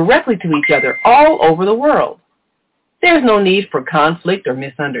talk directly to each other all over the world. There's no need for conflict or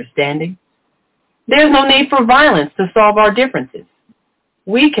misunderstanding. There's no need for violence to solve our differences.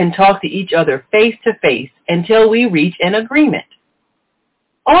 We can talk to each other face to face until we reach an agreement.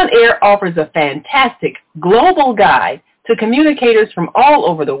 On Air offers a fantastic global guide to communicators from all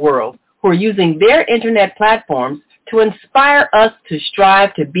over the world who are using their Internet platforms to inspire us to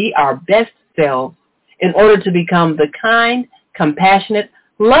strive to be our best selves in order to become the kind, compassionate,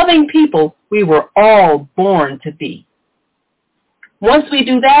 loving people we were all born to be. Once we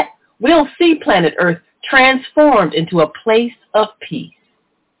do that, we'll see planet Earth transformed into a place of peace.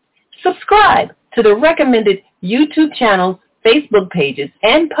 Subscribe to the recommended YouTube channels, Facebook pages,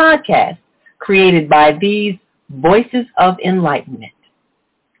 and podcasts created by these Voices of Enlightenment.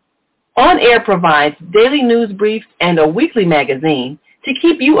 On Air provides daily news briefs and a weekly magazine to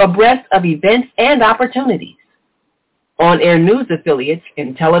keep you abreast of events and opportunities. On Air news affiliates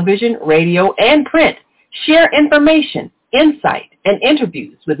in television, radio, and print share information insight, and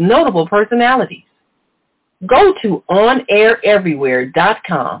interviews with notable personalities. Go to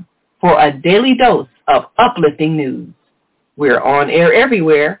onaireverywhere.com for a daily dose of uplifting news. We're on air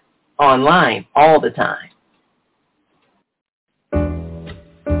everywhere, online all the time.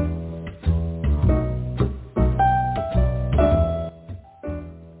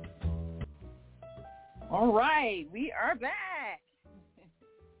 All right, we are back.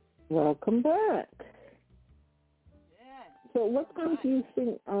 Welcome back. Yes. So what time do you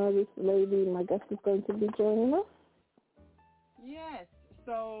think this lady, my guest, is going to be joining us? Yes.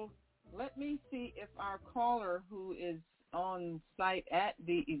 So let me see if our caller, who is on site at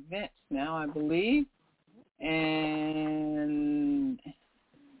the event now, I believe, and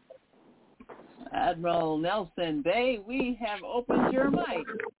Admiral Nelson Bay, we have opened your mic.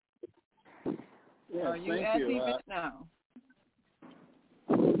 Yes, Are you thank at you. the event now?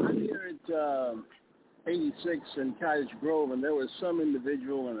 I'm here at 86 in Cottage Grove, and there was some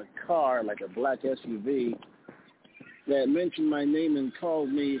individual in a car, like a black SUV, that mentioned my name and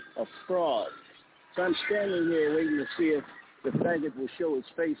called me a fraud. So I'm standing here waiting to see if the faggot will show his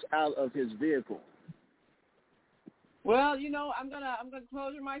face out of his vehicle. Well, you know, I'm gonna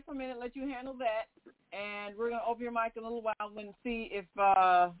close your mic for a minute, let you handle that, and we're gonna open your mic in a little while and see if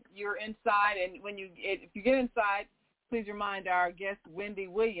you're inside. And if you get inside, please remind our guest Wende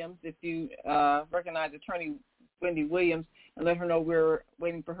Williams, if you recognize Attorney Wende Williams, and let her know we're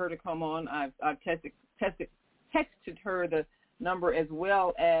waiting for her to come on. I've texted her the number as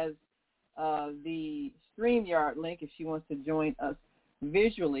well as the StreamYard link if she wants to join us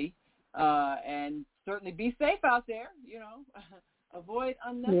visually. And certainly be safe out there, you know. Avoid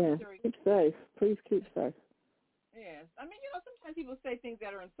unnecessary. Yeah, keep safe. Please keep safe. Yes. I mean, you know, sometimes people say things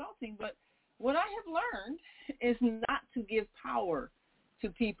that are insulting, but what I have learned is not to give power to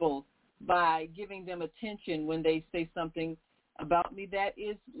people by giving them attention when they say something about me that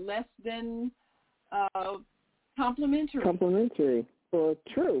is less than complimentary. Complimentary or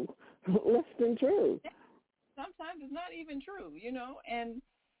true. Less than true. Sometimes it's not even true, you know, and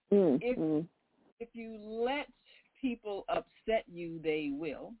if you let people upset you, they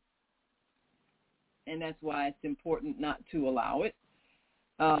will. And that's why it's important not to allow it,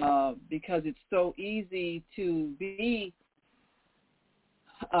 because it's so easy to be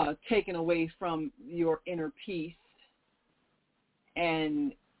taken away from your inner peace.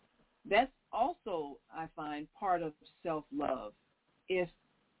 And that's also, I find, part of self-love.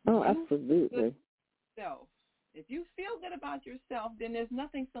 Absolutely. If you feel good about yourself, then there's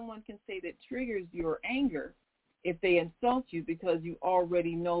nothing someone can say that triggers your anger if they insult you, because you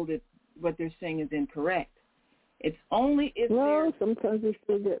already know that what they're saying is incorrect. It's only if sometimes we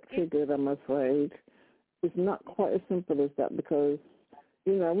still get triggered, I'm afraid. It's not quite as simple as that because,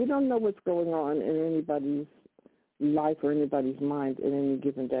 you know, we don't know what's going on in anybody's life or anybody's mind in any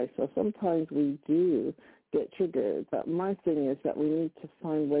given day. So sometimes we do get triggered. But my thing is that we need to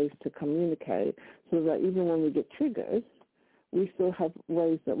find ways to communicate so that even when we get triggered, we still have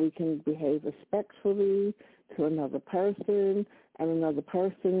ways that we can behave respectfully to another person, and another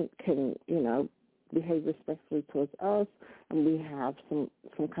person can, you know, behave respectfully towards us, and we have some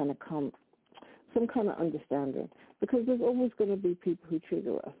kind of understanding. Because there's always going to be people who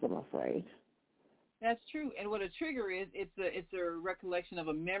trigger us, I'm afraid. That's true. And what a trigger is, it's a recollection of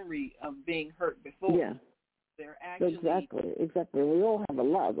a memory of being hurt before. Yeah. They're actually Exactly. We all have a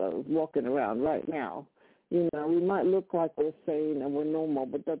lot of those walking around right now. You know, we might look like we're sane and we're normal,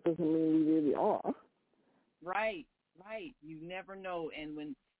 but that doesn't mean we really are. Right. You never know. And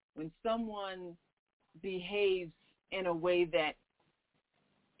when someone behaves in a way that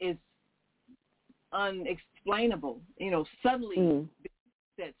is unexplainable, you know, suddenly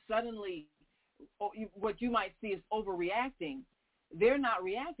what you might see is overreacting. They're not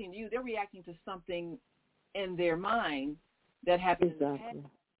reacting to you. They're reacting to something in their mind that happened in the past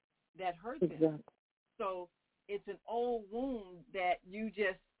that hurt them. So it's an old wound that you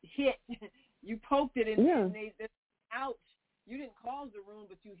just hit. You poked it and they're ouch. You didn't cause the wound,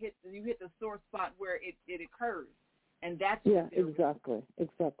 but you hit the sore spot where it occurs. And that's exactly.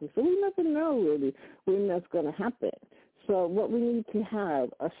 So we never know really when that's going to happen. So what we need to have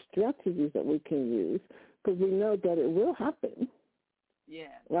are strategies that we can use because we know that it will happen.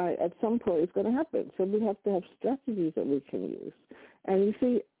 Yeah. Right. At some point it's going to happen. So we have to have strategies that we can use. And you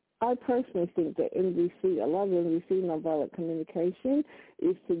see, I personally think that NVC, a lot of NVC, nonviolent communication,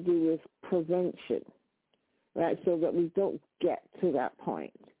 is to do with prevention, right? So that we don't get to that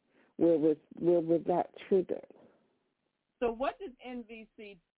point where we're that triggered. So what does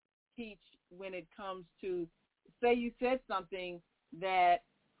NVC teach when it comes to, say you said something that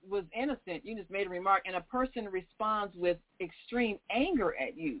was innocent. You just made a remark, and a person responds with extreme anger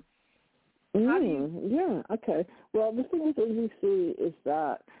at you. Yeah, okay. Well, the thing with NVC is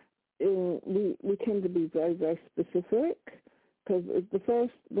that we tend to be very, very specific, because the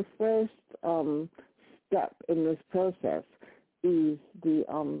first step in this process is the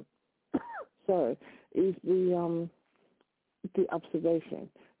observation.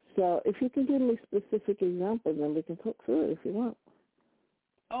 So if you can give me specific examples, then we can talk through it if you want.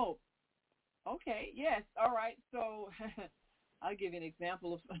 Oh, okay, yes, all right. So I'll give you an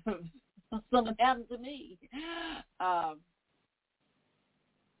example of something happened to me.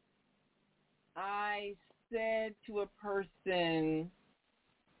 I said to a person,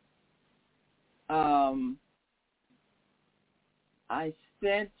 I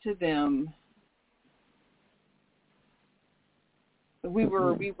said to them, we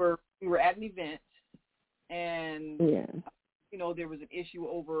were at an event, and you know, there was an issue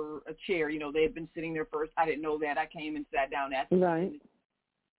over a chair. You know, they had been sitting there first. I didn't know that. I came and sat down after. Right.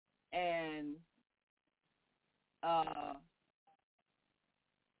 And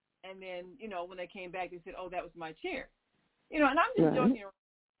then, you know, when they came back, they said, "Oh, that was my chair." You know, and I'm just joking around.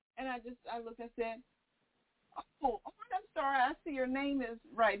 And I looked and said, "Oh, I'm sorry. I see your name is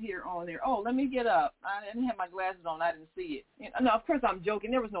right here on there. Oh, let me get up. I didn't have my glasses on. I didn't see it." You know, no, of course I'm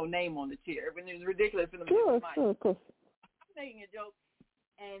joking. There was no name on the chair. When it was ridiculous for them to Sure, of course. I'm making a joke,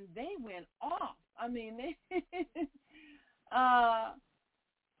 and they went off. I mean, they,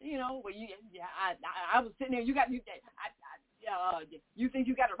 you know, well, I was sitting there. You think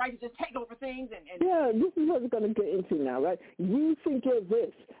you got a right to just take over things and yeah, this is what we're going to get into now, right? You think you're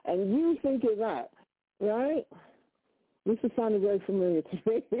this, and you think you're that, right? This is sounding very familiar to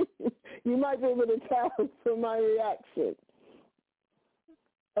me. You might be able to tell from my reaction.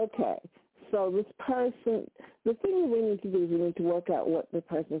 Okay, so this person, the thing that we need to do is we need to work out what the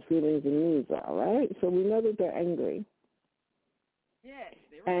person's feelings and needs are, right? So we know that they're angry. Yes.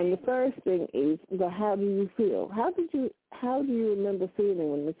 And the first thing is, how do you feel? How do you remember feeling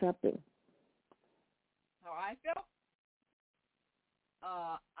when this happened? How I felt?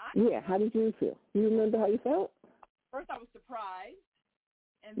 How did you feel? Do you remember how you felt? First, I was surprised,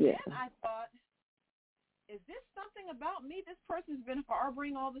 and then I thought, is this something about me this person's been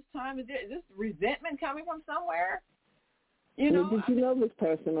harboring all this time? Is this resentment coming from somewhere? You know, did you know this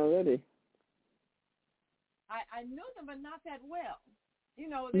person already? I knew them, but not that well. You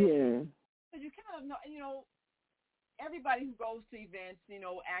know, you kind of know, you know, everybody who goes to events, you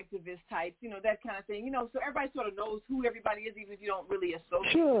know, activist types, you know, that kind of thing, you know, so everybody sort of knows who everybody is, even if you don't really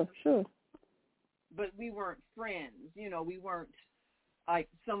associate. Sure. But we weren't friends, you know, we weren't like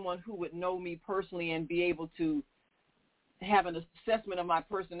someone who would know me personally and be able to have an assessment of my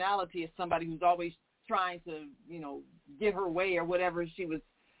personality as somebody who's always trying to, you know, get her way or whatever she was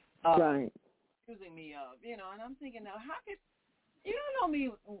accusing me of, you know, and I'm thinking, now, how could, you don't know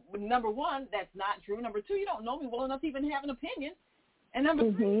me, number one, that's not true. Number two, you don't know me well enough to even have an opinion. And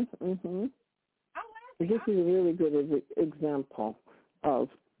number three, I'm laughing. This is a really good example of,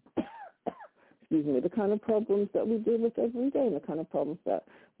 the kind of problems that we deal with every day and the kind of problems that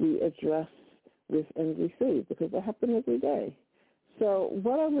we address with NVC, because they happen every day. So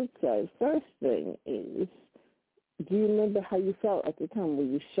what I would say, first thing is, do you remember how you felt at the time? Were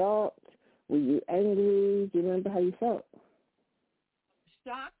you shocked? Were you angry? Do you remember how you felt?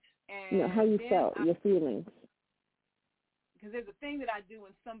 Shocked. And how you felt, your feelings. Because there's a thing that I do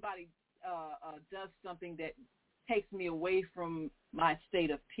when somebody does something that takes me away from my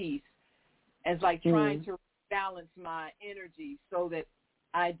state of peace, as like trying to balance my energy so that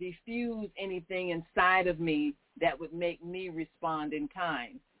I diffuse anything inside of me that would make me respond in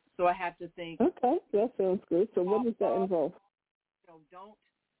kind. So I have to think. Okay, that sounds good. So what does that involve? You know, don't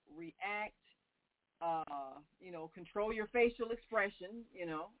react. You know, control your facial expression. You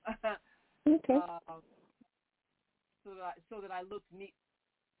know. Okay. So that I look neat.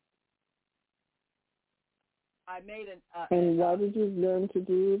 I made an. And why did you learn to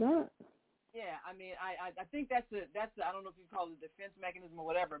do that? Yeah, I mean, I think that's I don't know if you call it a defense mechanism or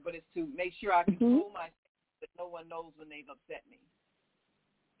whatever, but it's to make sure I control my that no one knows when they've upset me.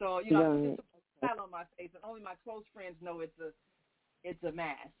 So you know, I put a smile on my face, and only my close friends know it's a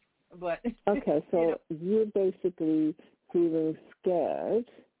mask. But okay, so you're basically feeling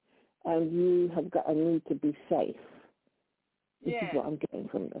scared, and you have got a need to be safe. This is what I'm getting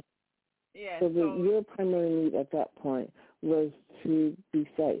from this. Yeah. So your primary need at that point was to be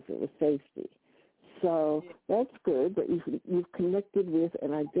safe. It was safety. So that's good that you've connected with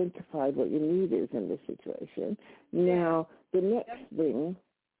and identified what your need is in this situation. Now, the next thing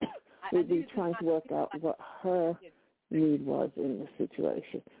would be trying to work out what her need was in the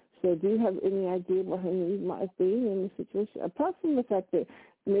situation. So do you have any idea what her need might have been in the situation? Apart from the fact that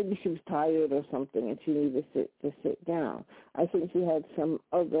maybe she was tired or something and she needed to sit down, I think she had some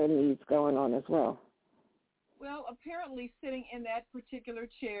other needs going on as well. Well, apparently sitting in that particular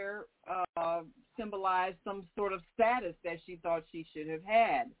chair symbolized some sort of status that she thought she should have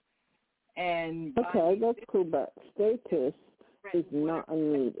had. And okay, that's cool, but status is not a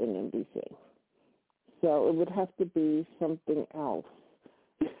need in NBC. So it would have to be something else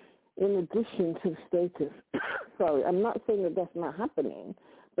in addition to status. Sorry, I'm not saying that that's not happening,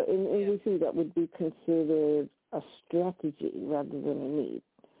 but in NBC that would be considered a strategy rather than a need.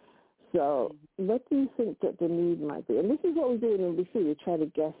 So what do you think that the need might be? And this is what we do in NBC. We try to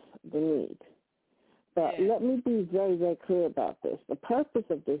guess the need. But let me be very, very clear about this. The purpose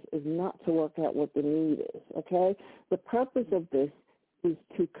of this is not to work out what the need is, okay? The purpose of this is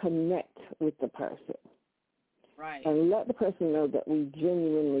to connect with the person. Right. And let the person know that we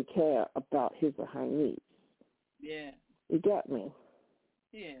genuinely care about his or her needs. Yeah. You got me?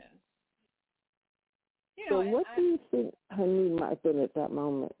 Yeah. So what do you think her need might have been at that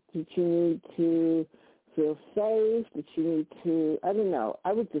moment? Did she need to feel safe? Did she need to, I don't know,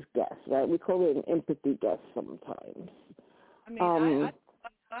 I would just guess, right? We call it an empathy guess sometimes. I mean,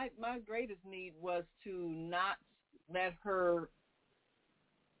 my greatest need was to not let her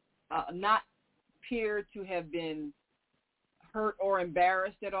not appear to have been hurt or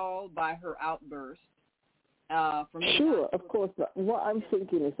embarrassed at all by her outburst. For me, sure, of course. But what I'm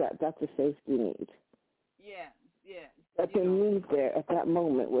thinking is that that's a safety need. Yeah. That the need there at that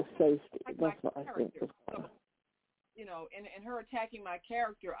moment was safety. Like that's what I think. So, in her attacking my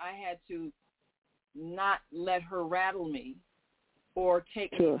character, I had to not let her rattle me or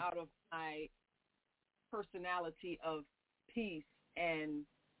take me out of my personality of peace and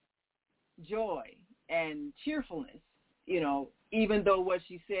joy and cheerfulness, even though what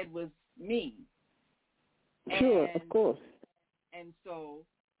she said was mean. Sure, of course. And so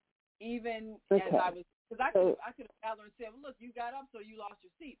even as I was, because I could have gathered and said, well, look, you got up, so you lost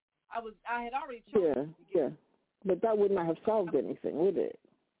your seat. I had already chosen. Yeah. But that would not have solved anything, would it?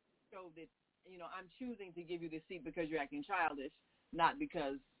 So that, I'm choosing to give you this seat because you're acting childish, not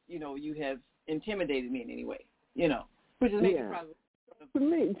because, you have intimidated me in any way, which is maybe probably. For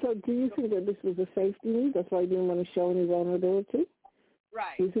me, so do you think that this was a safety need? That's why you didn't want to show any vulnerability?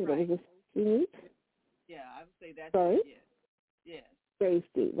 Right. Do you think that was a safety need? Yeah, I would say that's Sorry? Yes.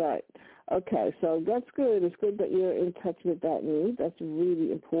 Safety, right. Okay, so that's good. It's good that you're in touch with that need. That's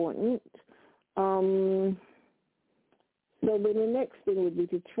really important. So then the next thing would be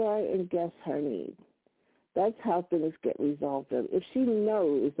to try and guess her need. That's how things get resolved. If she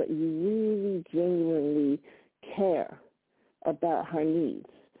knows that you really genuinely care about her needs,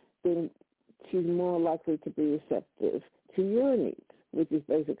 then she's more likely to be receptive to your needs, which is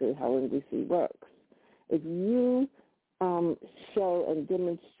basically how NBC works. If you show and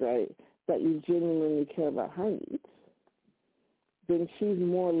demonstrate that you genuinely care about her needs, then she's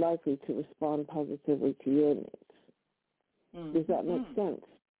more likely to respond positively to your needs. Does that make sense?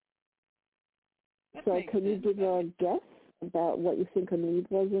 So can you give her a guess about what you think her need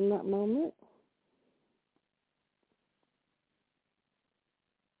was in that moment?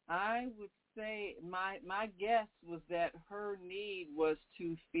 I would say my guess was that her need was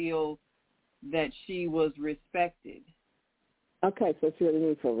to feel that she was respected. Okay, so she had a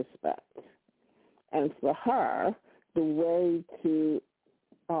need for respect. And for her, the way to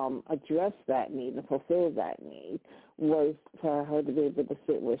address that need and fulfill that need was for her to be able to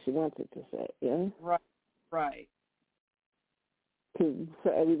sit where she wanted to sit, yeah? Right.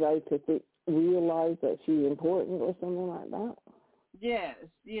 For everybody to realize that she's important or something like that? Yes.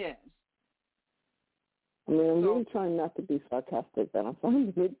 I mean, I'm really trying not to be sarcastic, but I'm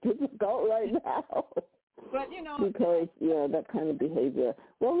finding it difficult right now. But, because, that kind of behavior.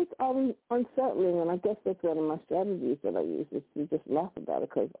 Well, it's always unsettling, and I guess that's one of my strategies that I use is to just laugh about it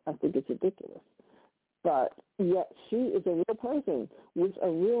because I think it's ridiculous. But yet she is a real person with a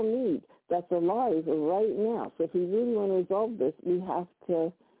real need that's alive right now. So if we really want to resolve this, we have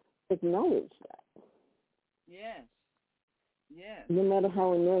to acknowledge that. Yes. No matter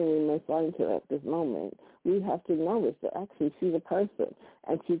how annoying we may find her at this moment, we have to acknowledge that actually she's a person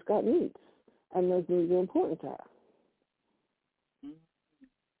and she's got needs. And those needs are important to her.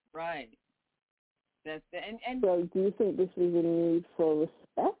 Right. That's the, and so do you think this was a need for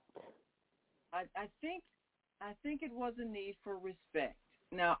respect? I think it was a need for respect.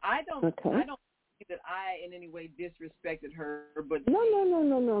 Now I don't think that I in any way disrespected her, but No,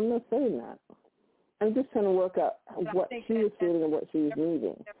 I'm not saying that. I'm just trying to work out what she was feeling and what she was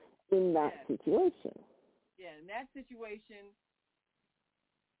needing in that situation. Yeah, in that situation,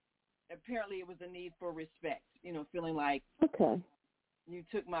 apparently it was a need for respect, feeling like you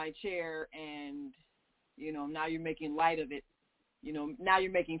took my chair and, now you're making light of it. Now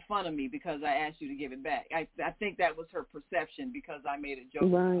you're making fun of me because I asked you to give it back. I think that was her perception because I made a joke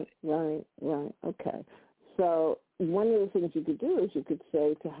about it. Right. Okay. So one of the things you could do is you could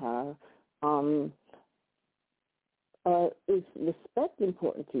say to her, is respect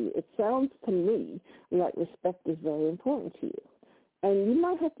important to you? It sounds to me like respect is very important to you. And you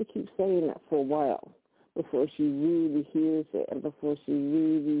might have to keep saying that for a while before she really hears it and before she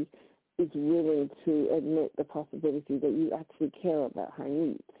really is willing to admit the possibility that you actually care about her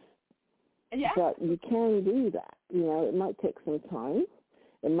needs. Yeah. But you can do that. It might take some time.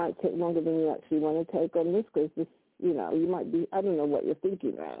 It might take longer than you actually want to take on this because this, you might be, I don't know what you're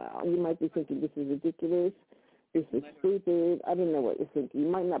thinking right now. You might be thinking this is ridiculous, this is stupid. I don't know what you're thinking. You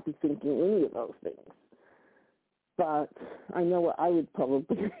might not be thinking any of those things. But I know what I would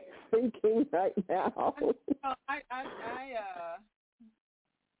probably be thinking right now.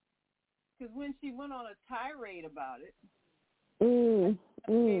 Because when she went on a tirade about it,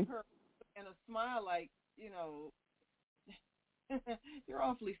 I gave her and a smile like, you're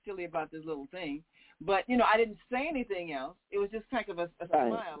awfully silly about this little thing. But, I didn't say anything else. It was just kind of a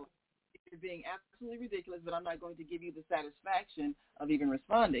smile. You're being absolutely ridiculous, but I'm not going to give you the satisfaction of even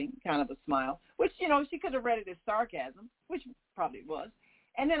responding, kind of a smile, which, she could have read it as sarcasm, which probably it was.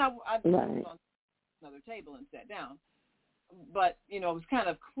 And then I moved on another table and sat down. But, it was kind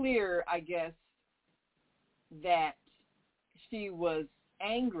of clear, I guess, that she was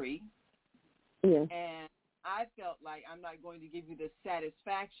angry. Yeah. And I felt like I'm not going to give you the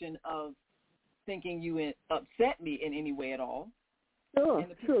satisfaction of thinking you upset me in any way at all. Sure.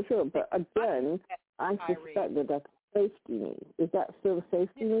 But again, I suspect that that's a safety need. Is that still a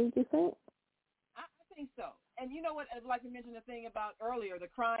safety need, do you think? I think so. And you know what, I'd like to mention the thing about earlier, the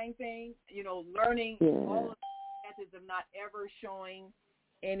crying thing, learning all of the methods of not ever showing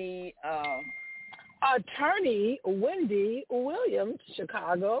any... Attorney Wende Williams,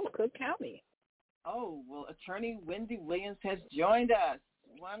 Chicago, Cook County. Oh, well, Attorney Wende Williams has joined us.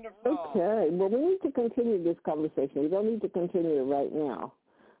 Wonderful. Okay. Well, we need to continue this conversation. We don't need to continue it right now,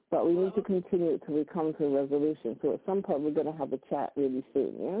 but we need to continue it till we come to a resolution. So at some point, we're going to have a chat really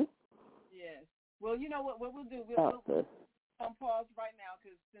soon, yeah? Yes. Well, you know what we'll do? We'll on pause right now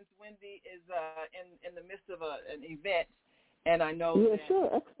because since Wende is in the midst of an event, and I know Yeah, sure.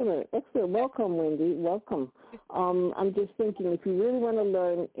 Excellent. Welcome, Wende. Welcome. I'm just thinking, if you really want to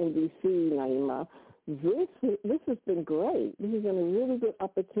learn NBC, Naima, this has been great. This has been a really good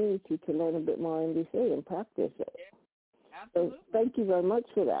opportunity to learn a bit more NBC and practice it. Yeah, absolutely. So thank you very much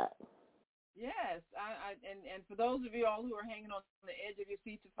for that. Yes, and for those of you all who are hanging on the edge of your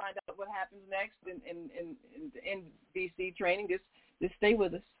seat to find out what happens next in the NBC training, just stay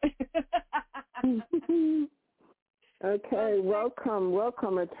with us. Okay,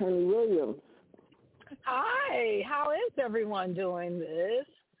 welcome, Attorney Williams. Hi, how is everyone doing this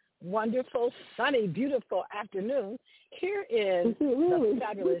wonderful, sunny, beautiful afternoon here in the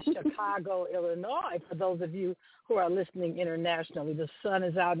fabulous Chicago, Illinois? For those of you who are listening internationally, the sun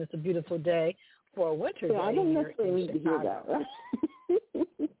is out and it's a beautiful day for a winter day. I don't necessarily need to hear that.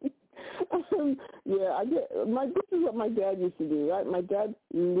 This is what my dad used to do, right? My dad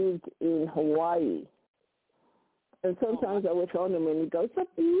lived in Hawaii. And sometimes I would phone him and he'd go, it's a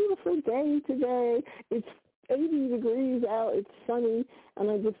beautiful day today. It's 80 degrees out. It's sunny. And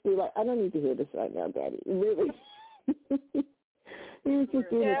I'd just be like, I don't need to hear this right now, Daddy. Really. He was just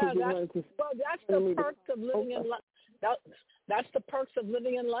doing it because he wanted to. Well, that's the perks of living in That's the perks of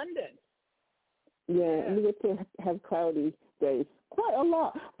living in London. Yeah, we get to have cloudy days. Quite a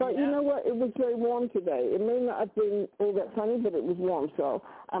lot. But you know what? It was very warm today. It may not have been all that sunny, but it was warm. So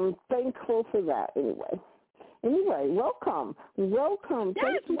I'm thankful for that anyway. Anyway, welcome. Yes,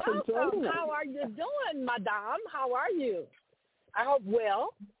 Thank you for joining us. How are you doing, madame? How are you? I hope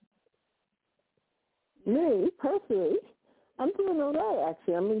well. Me, personally, I'm doing all right,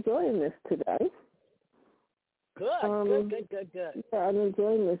 actually. I'm enjoying this today. Good. Yeah, I'm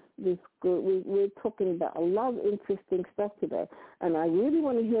enjoying this good. We're talking about a lot of interesting stuff today, and I really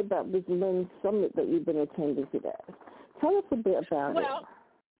want to hear about this men's summit that you've been attending today. Tell us a bit about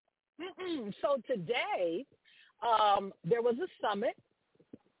it. So today, there was a summit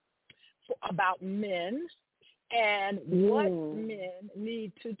about men and what men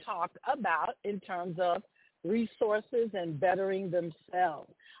need to talk about in terms of resources and bettering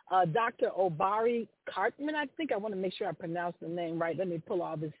themselves. Dr. Obari Cartman, I think I want to make sure I pronounce the name right. Let me pull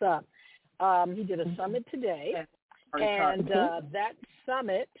all this up. He did a summit today, and that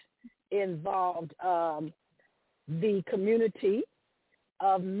summit involved the community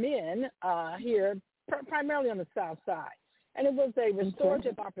of men here, primarily on the South Side. And it was a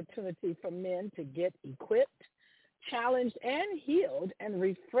restorative opportunity for men to get equipped, challenged, and healed and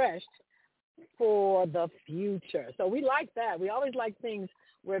refreshed for the future. So we like that. We always like things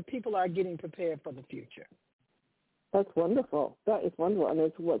where people are getting prepared for the future. That's wonderful. That is wonderful, and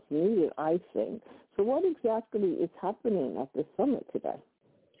it's what's needed, I think. So what exactly is happening at the summit today?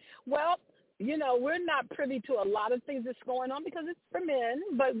 Well, you know, we're not privy to a lot of things that's going on because it's for men,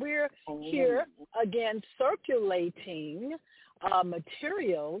 but we're here, again, circulating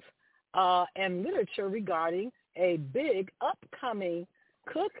materials and literature regarding a big upcoming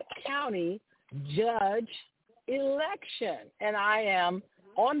Cook County judge election, and I am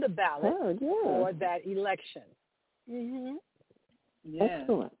on the ballot for that election. Mm-hmm. Yeah.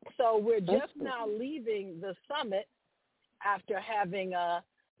 Excellent. So we're just now leaving the summit after having a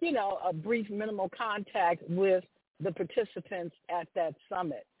brief minimal contact with the participants at that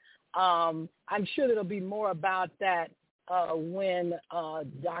summit. I'm sure there'll be more about that when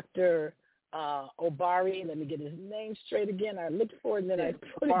Dr. Obari, let me get his name straight again. I looked for it and then I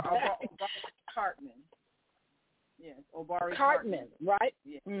put it back. Cartman. Yes, Obari Cartman, right?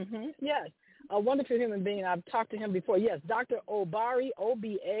 Yeah. Mm-hmm. Yes, a wonderful human being. I've talked to him before. Yes, Dr. Obari,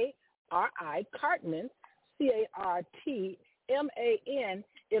 Obari Cartman, Cartman,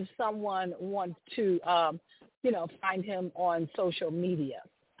 if someone wants to, find him on social media.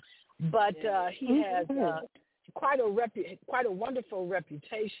 But he has quite a wonderful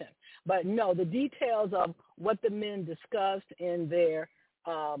reputation. But no, the details of what the men discussed in their,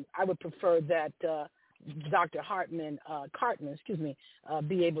 I would prefer that Dr. Cartman,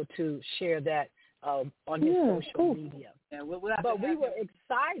 be able to share that on his social media. Yeah, but we were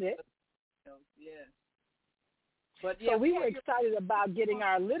excited. Yeah. But so we were excited about getting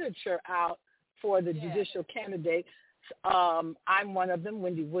our literature out for the judicial candidates. I'm one of them,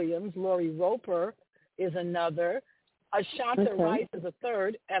 Wende Williams. Lori Roper is another. Ashanta Rice is a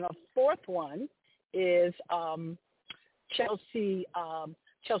third. And a fourth one is Chelsea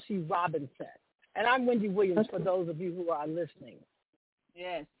Robinson. And I'm Wende Williams for those of you who are listening.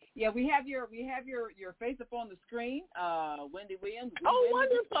 Yes. Yeah, we have your face up on the screen, Wende Williams. Oh,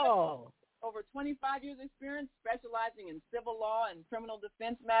 wonderful. Over 25 years experience specializing in civil law and criminal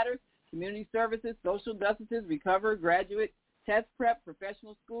defense matters, community services, social justice, recovery, graduate, test prep,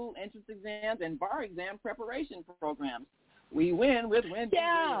 professional school, entrance exams, and bar exam preparation programs. We win with Wende.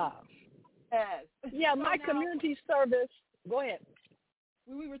 Yeah. Yes. Yeah, my community service. Go ahead.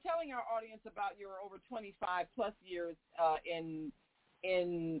 We were telling our audience about your over 25 plus years of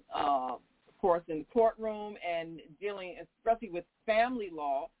course, in the courtroom and dealing especially with family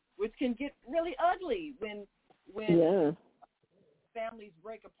law, which can get really ugly when families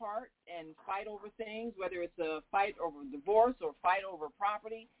break apart and fight over things, whether it's a fight over divorce or fight over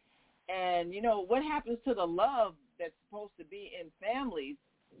property. And, what happens to the love that's supposed to be in families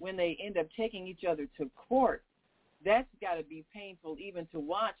when they end up taking each other to court? That's got to be painful even to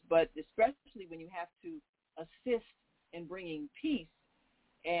watch, but especially when you have to assist in bringing peace.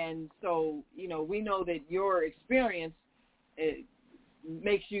 And so, we know that your experience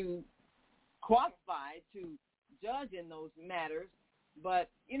makes you qualified to judge in those matters. But,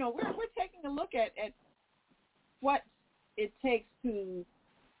 we're taking a look at what it takes to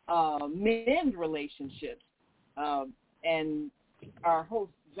mend relationships. And our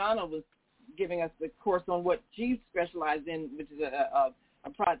host, Zhana, was giving us the course on what she specialized in, which is a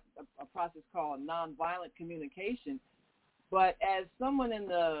process called nonviolent communication. But as someone in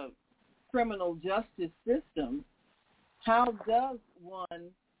the criminal justice system, how does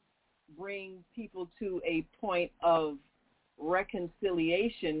one bring people to a point of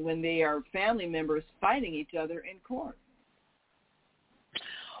reconciliation when they are family members fighting each other in court?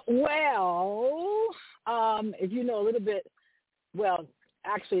 Well, if you know a little bit,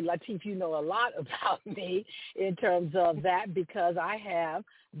 actually, Latif, you know a lot about me in terms of that because I have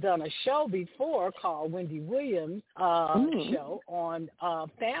done a show before called Wende Williams show on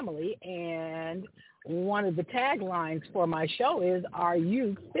family, and one of the taglines for my show is, "Are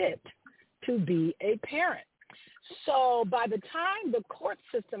you fit to be a parent?" So by the time the court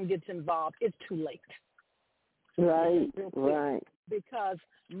system gets involved, it's too late. Right. Because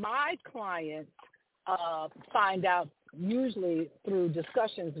my clients find out usually through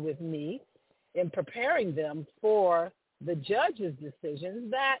discussions with me in preparing them for the judge's decisions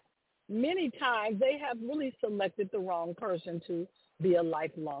that many times they have really selected the wrong person to be a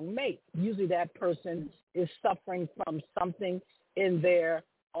lifelong mate. Usually that person is suffering from something in their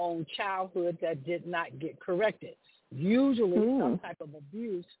own childhood that did not get corrected. Usually some type of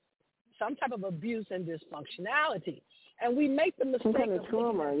abuse, some type of abuse and dysfunctionality. And we make the mistake kind of of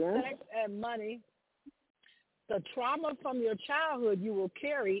trauma, looking at sex and money. The trauma from your childhood you will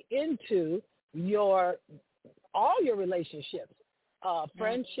carry into all your relationships,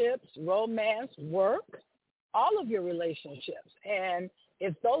 friendships, romance, work, all of your relationships. And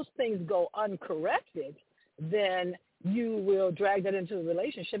if those things go uncorrected, then you will drag that into the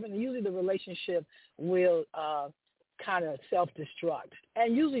relationship, and usually the relationship will kind of self-destruct.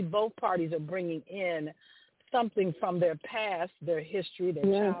 And usually both parties are bringing in something from their past, their history, their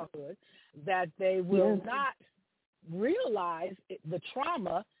childhood, that they will not realize the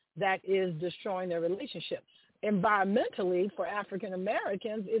trauma that is destroying their relationship. Environmentally, for African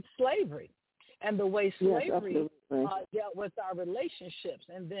Americans, it's slavery and the way slavery dealt with our relationships.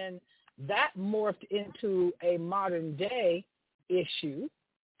 And then that morphed into a modern day issue.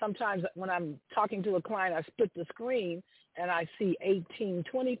 Sometimes when I'm talking to a client, I split the screen and I see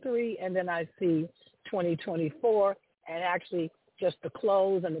 1823 and then I see 2024, and actually just the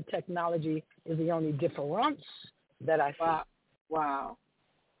clothes and the technology is the only difference that I see. Wow.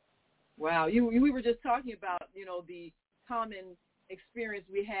 We were just talking about, the common experience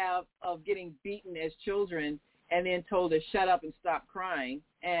we have of getting beaten as children and then told to shut up and stop crying.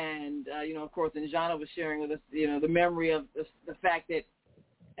 And, of course, and Zhana was sharing with us, the memory of the fact that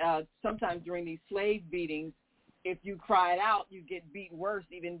sometimes during these slave beatings, if you cried out, you get beat worse,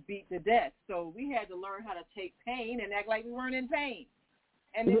 even beat to death. So we had to learn how to take pain and act like we weren't in pain.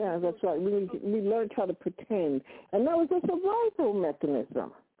 And that's right. We learned how to pretend. And that was a survival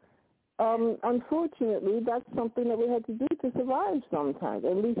mechanism. Unfortunately, that's something that we had to do to survive sometimes.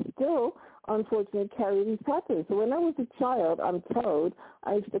 And we still, unfortunately, carry these patterns. So when I was a child, I'm told,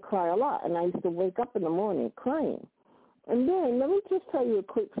 I used to cry a lot. And I used to wake up in the morning crying. And then, let me just tell you a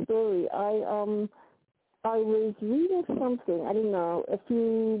quick story. I was reading something, I don't know, a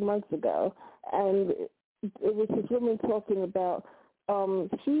few months ago, and it was this woman talking about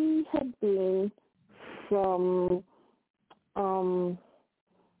she had been from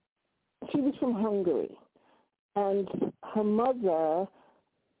she was from Hungary, and her mother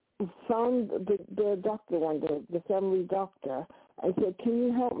found the doctor one day, the family doctor, and said, "Can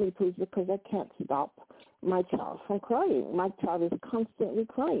you help me, please, because I can't stop my child from crying. My child is constantly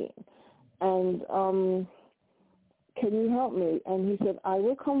crying. And can you help me?" And he said, "I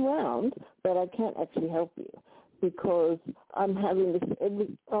will come round, but I can't actually help you because I'm having this." It was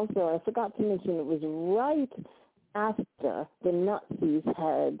also, I forgot to mention, it was right after the Nazis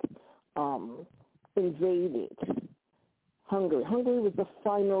had invaded Hungary. Hungary was the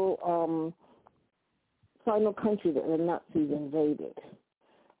final country that the Nazis invaded.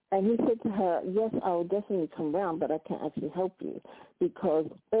 And he said to her, "Yes, I will definitely come round, but I can't actually help you because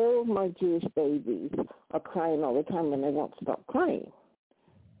all my Jewish babies are crying all the time and they won't stop crying."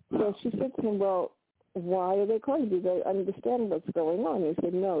 So she said to him, "Well, why are they crying? Do they understand what's going on?" He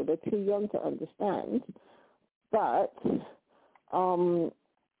said, "No, they're too young to understand, but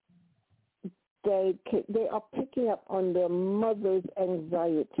they are picking up on their mother's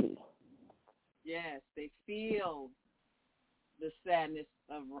anxiety." Yes, they feel the sadness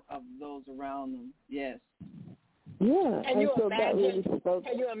of those around them. Yes. Yeah. Can you imagine? That really spoke.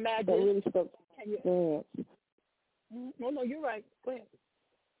 Can you imagine? That really spoke. No, you're right. Go ahead.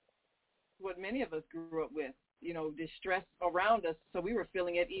 What many of us grew up with, distress around us, so we were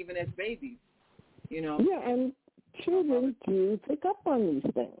feeling it even as babies, Yeah, and children do pick up on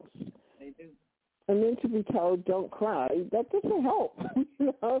these things. They do. And then to be told, "Don't cry," that doesn't help.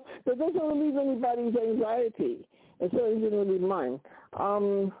 That doesn't relieve anybody's anxiety. It certainly didn't relieve mine.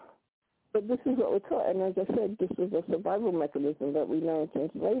 But this is what we're taught. And as I said, this was a survival mechanism that we learned in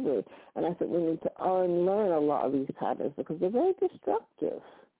slavery. And I think we need to unlearn a lot of these patterns because they're very destructive.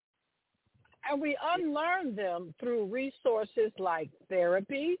 And we unlearn them through resources like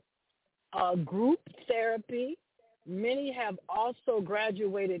therapy, group therapy. Many have also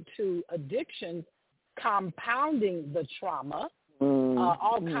graduated to addiction, compounding the trauma,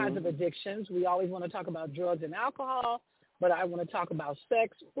 all kinds of addictions. We always want to talk about drugs and alcohol, but I want to talk about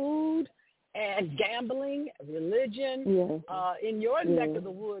sex, food, and gambling, religion. In your neck of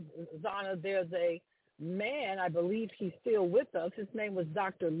the woods, Zhana, there's a man, I believe he's still with us. His name was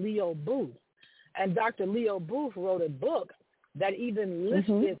Dr. Leo Booth. And Dr. Leo Booth wrote a book that even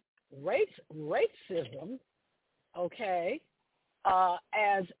listed racism,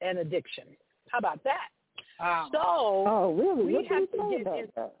 as an addiction. How about that? So really? We have to get in.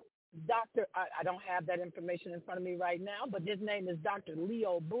 Doctor, I don't have that information in front of me right now, but his name is Dr.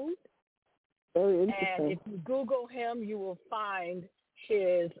 Leo Booth. Very interesting. And if you Google him, you will find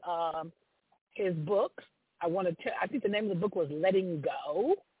his book. I think the name of the book was Letting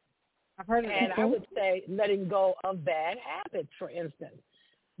Go. I've heard of And that. I would say letting go of bad habits, for instance.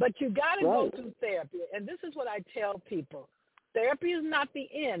 But you got to go through therapy. And this is what I tell people. Therapy is not the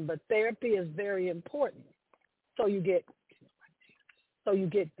end, but therapy is very important. So you get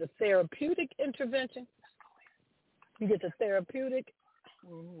the therapeutic intervention. You get the therapeutic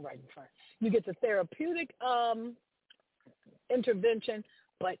right in front. You get the therapeutic intervention,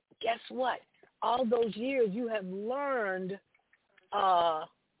 but guess what? All those years you have learned.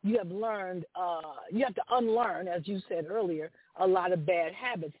 You have to unlearn, as you said earlier, a lot of bad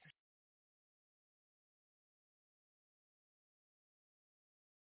habits.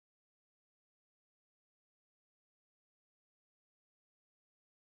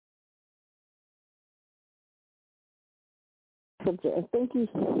 And thank you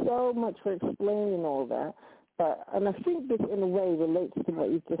so much for explaining all that. And I think this in a way relates to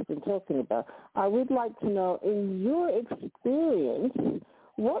what you've just been talking about. I would like to know, in your experience,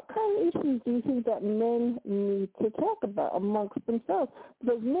 what kind of issues do you think that men need to talk about amongst themselves?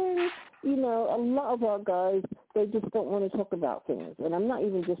 Because men, a lot of our guys, they just don't want to talk about things. And I'm not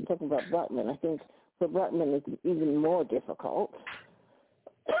even just talking about black men. I think for black men it's even more difficult.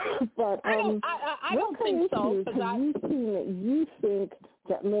 But I don't think so. What kind of issues have you seen that you think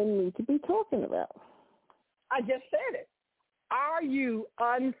that men need to be talking about? I just said it. Are you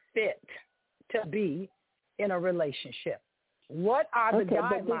unfit to be in a relationship? What are the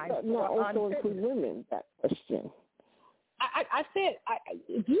guidelines but not for also unfitness? include women, that question. I said,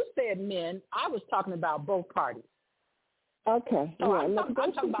 if you said men, I was talking about both parties. Okay. So yeah, I'm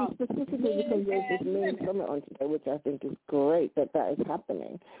talking about specifically because there's this men summit on today, which I think is great that is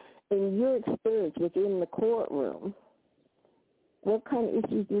happening. In your experience within the courtroom, what kind of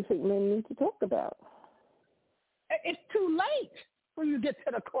issues do you think men need to talk about? It's too late when you get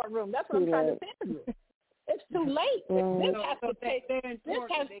to the courtroom. That's what I'm trying to say to you. It's too late. This has to take.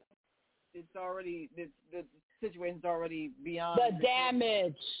 It's already the situation's already beyond the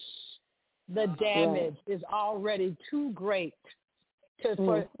damage. The damage is already too great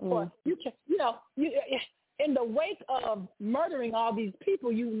for you can in the wake of murdering all these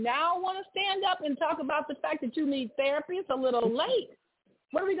people, you now want to stand up and talk about the fact that you need therapy. It's a little late.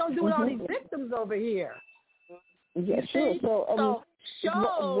 What are we going to do with all these victims over here? Yeah, sure. So,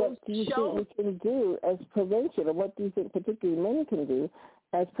 what do you think we can do as prevention, or what do you think particularly men can do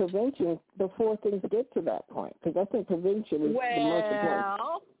as prevention before things get to that point? Because I think prevention is the most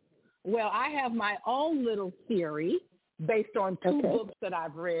important. Well, I have my own little theory based on two books that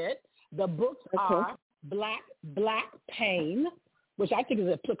I've read. The books are Black Pain, which I think is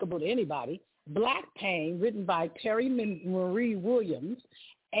applicable to anybody. Black Pain, written by Terry Marie Williams,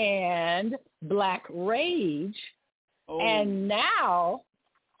 and Black Rage. And now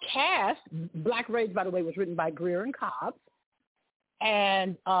Black Rage, by the way, was written by Greer and Cobb,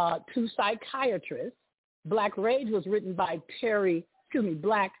 and two psychiatrists. Black Rage was written by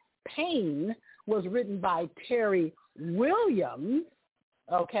Black Pain was written by Terry Williams,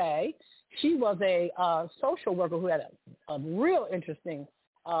 okay? She was a social worker who had a real interesting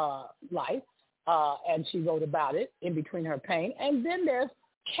life, and she wrote about it in between her pain. And then there's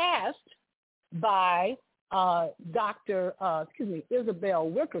Cast by Dr. Isabel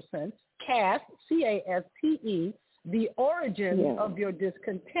Wilkerson, Cast, C-A-S-T-E, The Origin of Your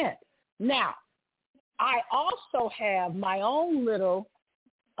Discontent. Now, I also have my own little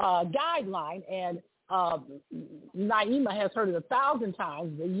guideline, and Naima has heard it 1,000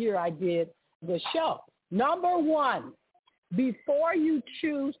 times the year I did the show. Number one, before you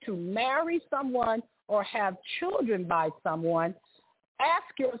choose to marry someone or have children by someone,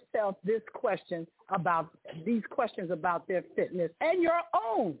 ask yourself these questions about their fitness and your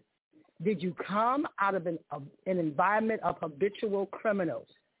own. Did you come out of an environment of habitual criminals?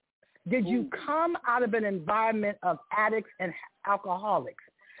 Did you come out of an environment of addicts and alcoholics?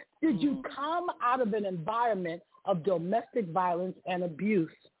 Did you come out of an environment of domestic violence and abuse?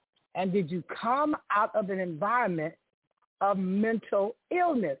 And did you come out of an environment of mental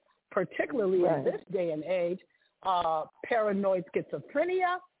illness, particularly in this day and age, paranoid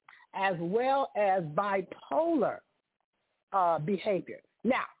schizophrenia, as well as bipolar behavior?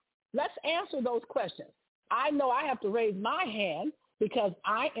 Now, let's answer those questions. I know I have to raise my hand because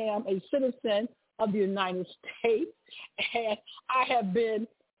I am a citizen of the United States, and I have been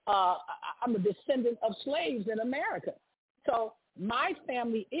I'm a descendant of slaves in America. So my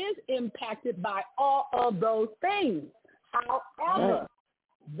family is impacted by all of those things. However,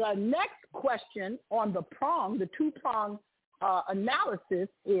 the next question on the two-prong analysis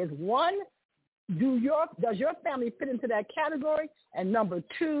is, one, does your family fit into that category? And number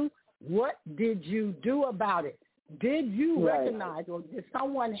two, what did you do about it? Did you recognize, or did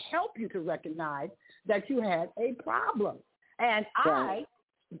someone help you to recognize that you had a problem? And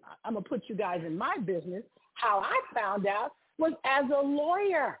I'm going to put you guys in my business. How I found out was as a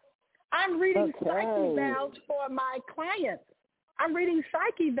lawyer. I'm reading psyche valves for my clients. I'm reading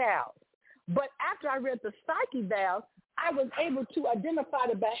psyche valves. But after I read the psyche valves, I was able to identify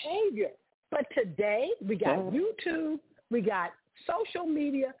the behavior. But today, we got YouTube, we got social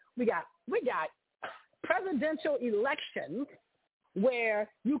media, we got presidential elections where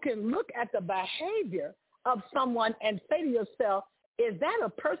you can look at the behavior of someone and say to yourself, is that a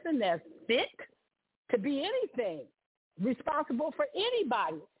person that's fit to be anything, responsible for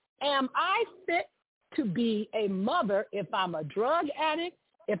anybody? Am I fit to be a mother if I'm a drug addict,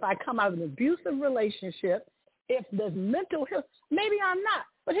 if I come out of an abusive relationship, if there's mental health? Maybe I'm not.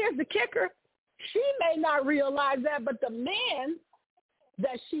 But here's the kicker. She may not realize that, but the man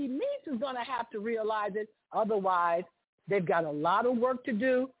that she meets is going to have to realize it. Otherwise, they've got a lot of work to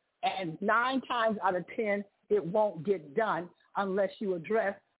do, and 9 times out of 10, it won't get done unless you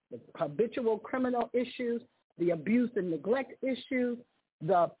address the habitual criminal issues, the abuse and neglect issues,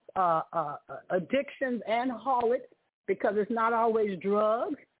 the addictions and holics, because it's not always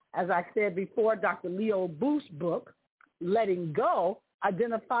drugs. As I said before, Dr. Leo Booth's book, Letting Go,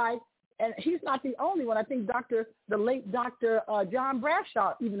 identified, and he's not the only one. I think the late Dr. John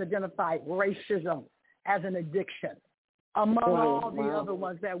Bradshaw even identified racism as an addiction, among all the other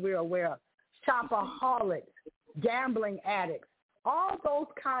ones that we're aware of. Shopaholics, gambling addicts, all those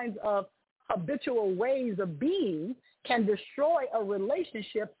kinds of habitual ways of being can destroy a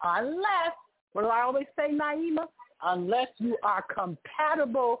relationship unless, what do I always say, Naima? Unless you are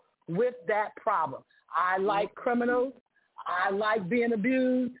compatible with that problem. I like criminals. I like being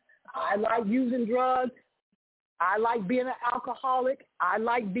abused. I like using drugs. I like being an alcoholic. I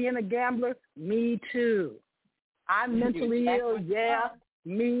like being a gambler. Me too. I'm mentally ill. Yeah,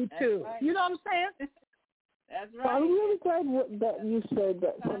 me too. Right. You know what I'm saying? That's right. I'm really glad that you said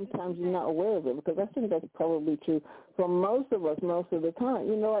that sometimes you're not aware of it, because I think that's probably true for most of us most of the time.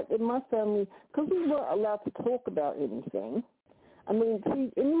 You know, like in my family, because we weren't allowed to talk about anything. I mean,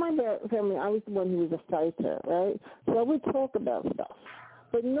 see, in my family, I was the one who was a fighter, right? So I would talk about stuff.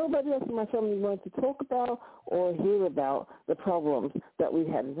 But nobody else in my family wanted to talk about or hear about the problems that we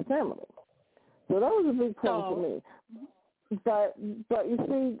had as a family. So that was a big problem for me. But you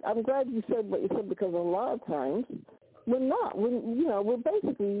see, I'm glad you said what you said, because a lot of times we're not. We're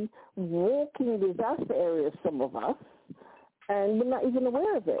basically walking disaster areas, some of us, and we're not even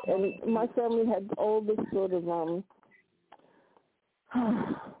aware of it. And my family had all this sort of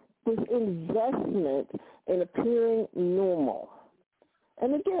this investment in appearing normal.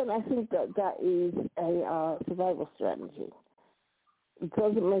 And again, I think that is a survival strategy. It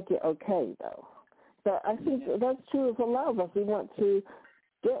doesn't make it okay, though. But I think that's true of a lot of us. We want to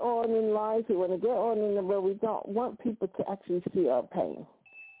get on in life. We want to get on in the world. We don't want people to actually see our pain.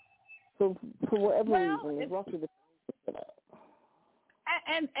 So for whatever reason, there's lots of different reasons for that.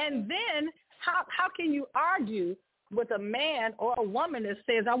 And then how can you argue with a man or a woman that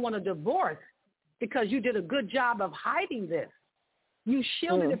says, I want a divorce, because you did a good job of hiding this? You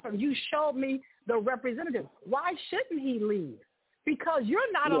shielded it from, you showed me the representative. Why shouldn't he leave? Because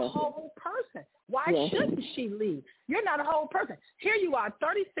you're not a whole person. Why shouldn't she leave? You're not a whole person. Here you are,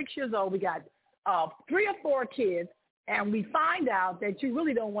 36 years old. We got 3 or 4 kids, and we find out that you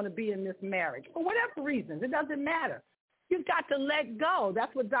really don't want to be in this marriage. For whatever reasons, it doesn't matter. You've got to let go.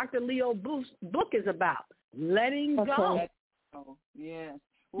 That's what Dr. Leo Booth's book is about, letting go. Oh, yes.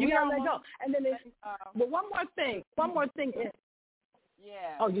 You got to let go. And then but one more thing is.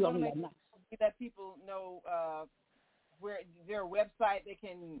 Yeah. Oh, you don't know. Let people know where is there a website they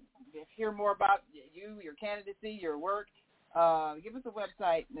can hear more about you, your candidacy, your work. Give us a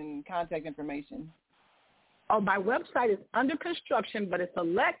website and contact information. Oh, my website is under construction, but it's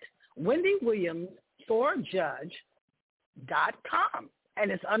electwendywilliams4judge.com,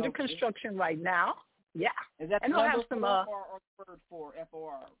 and it's under construction right now. Yeah. Is that and number have some, 4 or word 4,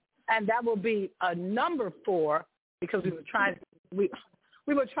 FOR? And that will be a number 4, because we were trying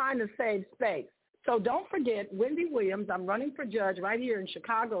to save space. So don't forget, Wendy Williams. I'm running for judge right here in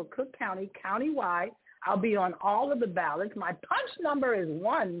Chicago, Cook County, countywide. I'll be on all of the ballots. My punch number is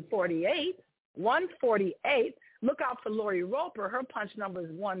 148. 148. Look out for Lori Roper. Her punch number is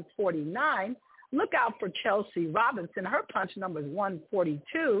 149. Look out for Chelsea Robinson. Her punch number is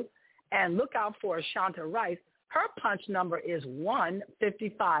 142. And look out for Ashanta Rice. Her punch number is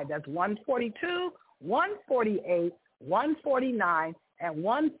 155. That's 142, 148, 149, and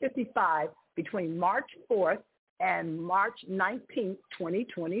 155 between March 4th and March 19th,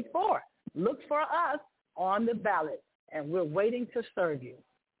 2024. Look for us on the ballot, and we're waiting to serve you.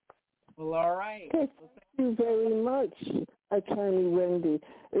 Well, all right. Thank you very much, Attorney Wende.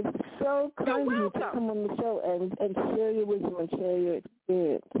 It's so kind of you to come on the show and share your wisdom and share your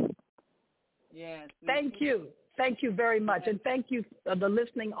experience. Yes. Thank you. Thank you very much. And thank you, the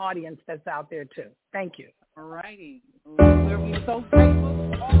listening audience that's out there, too. Thank you. All righty. We'll be so grateful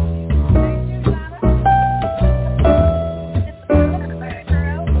for all of you. Thank you, Zhana.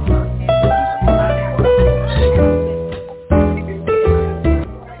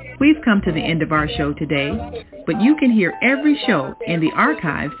 We've come to the end of our show today, but you can hear every show in the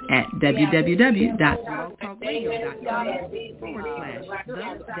archives at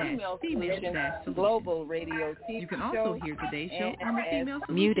www.blogtalkradio.com/the-female-global radio TV. You can also hear today's show on the Female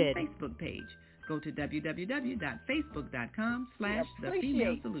Solution Facebook page. Go to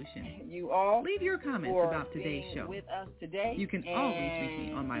www.facebook.com/the-female-solution. You all leave your comments about today's show with us today. You can always reach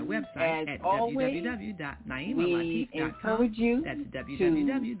me on my website at www.naimalatif.com. That's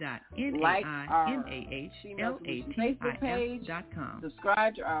www.naimalatif.com.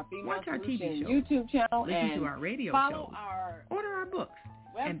 Subscribe to our Female Watch our Solution TV show, YouTube channel, listen and to our radio follow shows, our order our books,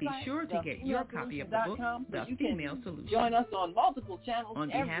 and be sure to get your copy of the book, The Female Solution. Join us on multiple channels. On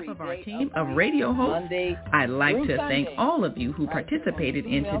behalf of our team of radio hosts, I'd like to thank all of you who participated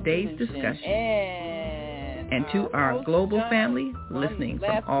in today's discussion. And to our global family listening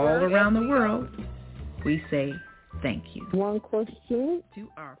from all around the world, we say thank you. One question. To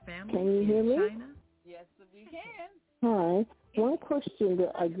our family can you hear in me? China. Yes, we can. Hi. One question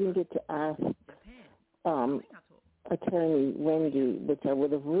that I needed to ask Attorney Wende, which I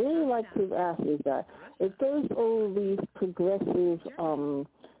would have really liked to ask, is that if there's all these progressive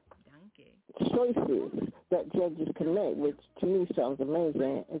choices that judges can make, which to me sounds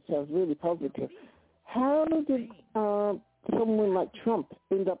amazing, it sounds really positive, how did someone like Trump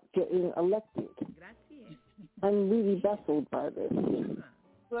end up getting elected? I'm really baffled by this.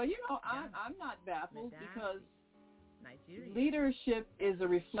 Well, I'm not baffled because leadership is a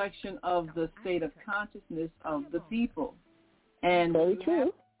reflection of the state of consciousness of the people. And very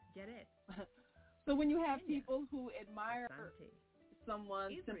true. So when you have people who admire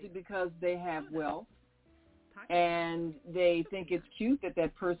someone simply because they have wealth and they think it's cute that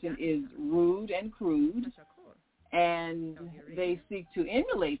that person is rude and crude, and they seek to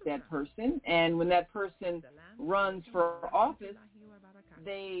emulate that person, and when that person runs for office,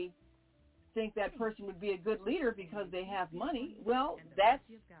 they think that person would be a good leader because they have money. Well, that's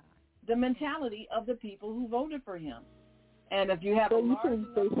the mentality of the people who voted for him. And if you have so you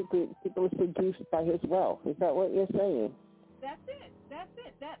think basically people are seduced by his wealth. Is that what you're saying? That's it.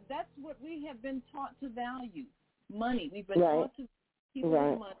 That's what we have been taught to value. Money. We've been taught to people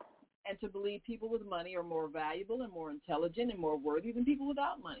with money and to believe people with money are more valuable and more intelligent and more worthy than people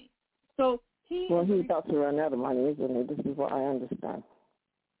without money. So he's about to run out of money, isn't he? This is what I understand.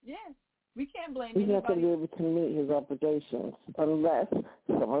 Yes. We can't blame He's anybody. not going to be able to meet his obligations unless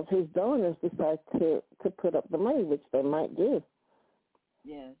some of his donors decide to put up the money, which they might do.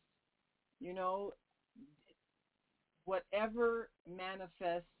 Yes. Whatever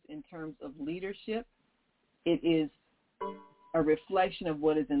manifests in terms of leadership, it is a reflection of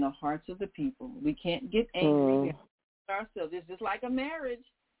what is in the hearts of the people. We can't get angry with ourselves. It's just like a marriage.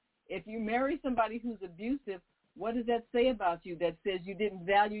 If you marry somebody who's abusive, what does that say about you? That says you didn't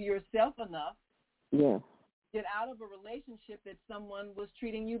value yourself enough. Yeah. Get out of a relationship that someone was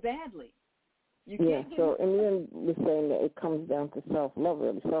treating you badly. So in the end, we're saying that it comes down to self-love.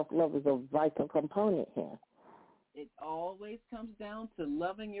 Really. Self-love is a vital component here. It always comes down to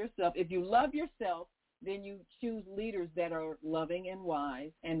loving yourself. If you love yourself, then you choose leaders that are loving and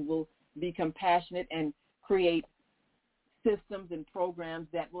wise and will be compassionate and create systems and programs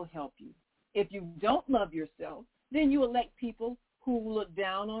that will help you. If you don't love yourself, then you elect people who look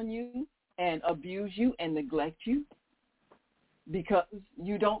down on you and abuse you and neglect you because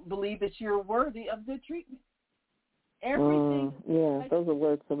you don't believe that you're worthy of good treatment. Everything. Those are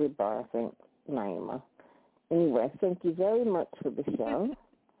words to live by, I think, Naima. Anyway, thank you very much for the show.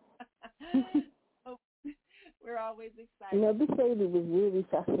 We're always excited. This lady was really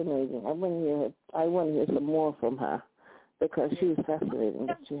fascinating. I want to hear some more from her because she was fascinating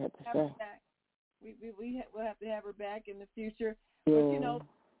what she had to say. We'll have to have her back in the future. Yeah. But,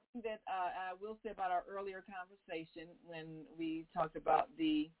 that I will say about our earlier conversation when we talked about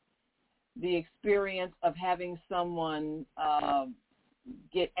the experience of having someone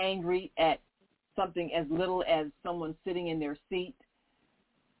get angry at something as little as someone sitting in their seat.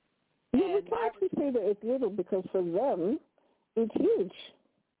 We can actually say that it's little because for them, it's huge.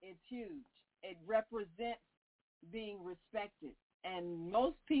 It's huge. It represents being respected. And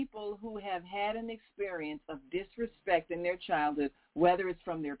most people who have had an experience of disrespect in their childhood, whether it's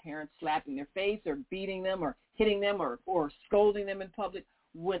from their parents slapping their face or beating them or hitting them or scolding them in public,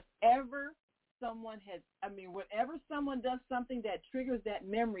 whenever someone does something that triggers that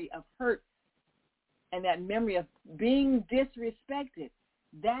memory of hurt and that memory of being disrespected,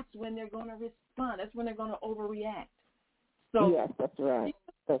 that's when they're going to respond. That's when they're going to overreact. So yes, that's right.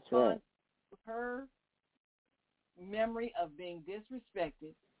 That's right. Her memory of being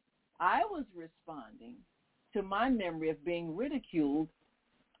disrespected, I was responding to my memory of being ridiculed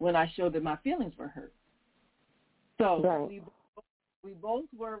when I showed that my feelings were hurt. So right. we both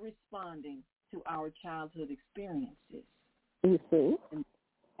were responding to our childhood experiences. You see? And it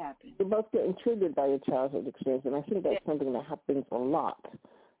happened. You're both getting triggered by your childhood experience, and I think that's something that happens a lot.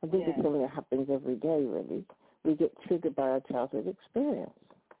 I think it's something that happens every day, really. We get triggered by our childhood experience.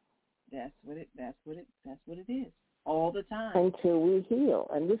 That's what it is. All the time. Until we heal.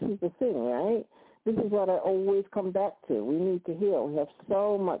 And this is the thing, right? This is what I always come back to. We need to heal. We have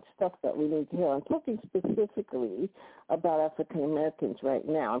so much stuff that we need to heal. I'm talking specifically about African Americans right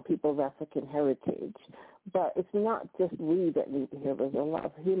now and people of African heritage. But it's not just we that need to heal. There's a lot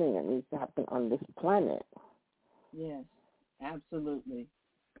of healing that needs to happen on this planet. Yes, absolutely.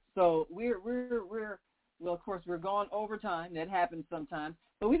 So we're well, of course, we're going over time. That happens sometimes.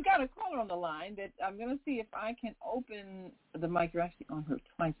 But we've got a caller on the line that I'm going to see if I can open the mic. You're actually on her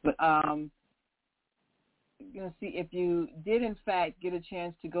twice. But I'm going to see if you did, in fact, get a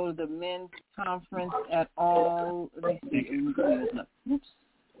chance to go to the men's conference at all. Let me see. Oops.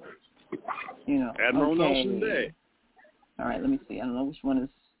 Admiral Nelson Bay. All right, let me see. I don't know which one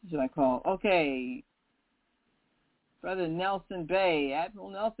should I call. Okay. Brother Nelson Bay. Admiral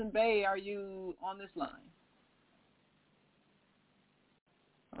Nelson Bay, are you on this line?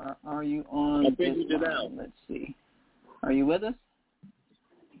 Or are you on I figured it out. Let's see. Are you with us?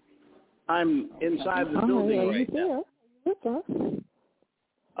 I'm inside the building right now.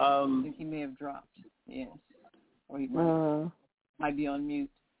 I think he may have dropped. Yes. Or he might be on mute.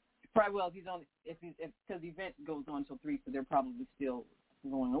 Probably, well, if he's on, because the event goes on until 3, so they're probably still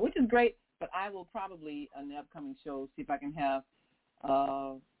going on, which is great. But I will probably, on the upcoming show, see if I can have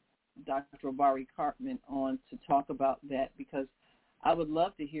Dr. Obari Cartman on to talk about that, because I would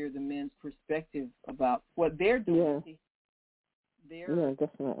love to hear the men's perspective about what they're doing. Yeah,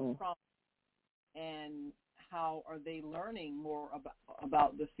 definitely. And how are they learning more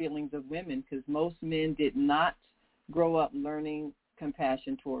about the feelings of women, because most men did not grow up learning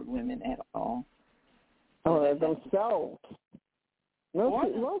compassion toward women at all. Or themselves.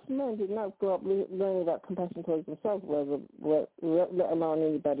 Most men did not grow up learning about compassion towards themselves, let alone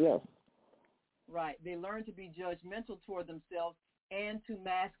anybody else. Right. They learned to be judgmental toward themselves and to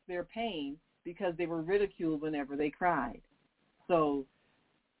mask their pain because they were ridiculed whenever they cried. So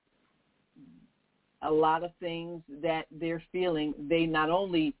a lot of things that they're feeling, they not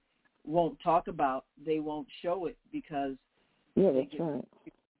only won't talk about, they won't show it because that's right.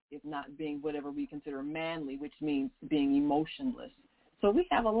 If not being whatever we consider manly, which means being emotionless. So we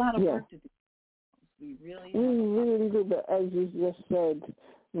have a lot of work to do. We really do. But as you just said,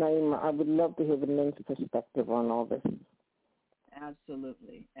 Naima, I would love to hear the men's perspective on all this.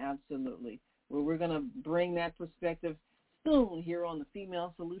 Absolutely. Well, we're going to bring that perspective soon here on the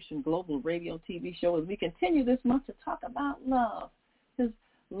Female Solution Global Radio TV show as we continue this month to talk about love, because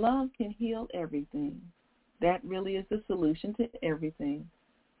love can heal everything. That really is the solution to everything.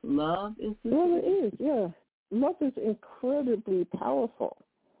 Love is the solution. It is, yeah. Love is incredibly powerful.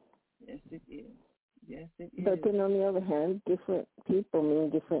 Yes, it is. But then on the other hand, different people mean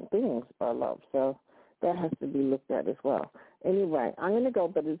different things by love, so that has to be looked at as well. Anyway, I'm going to go,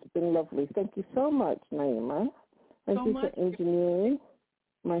 but it's been lovely. Thank you so much, Naima. Thank you for engineering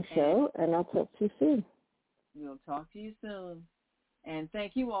my show, and I'll talk to you soon. We'll talk to you soon. And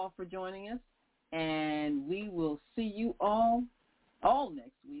thank you all for joining us, and we will see you all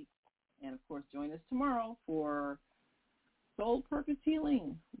next week. And, of course, join us tomorrow for Soul Purpose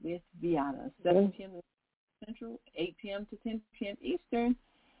Healing with Viata, 7 p.m. Central, 8 p.m. to 10 p.m. Eastern.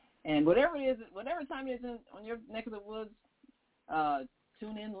 And whatever time it is on your neck of the woods,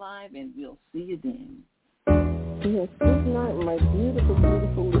 tune in live, and we'll see you then. Yes, good night, my beautiful,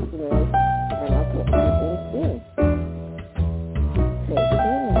 beautiful listeners. And I'll talk to you soon. Good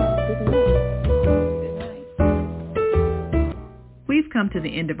night. We've come to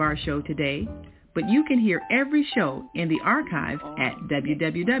the end of our show today, but you can hear every show in the archive at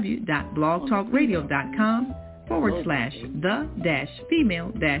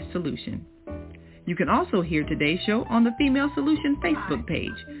www.blogtalkradio.com/the-female-solution. You can also hear today's show on the Female Solution Facebook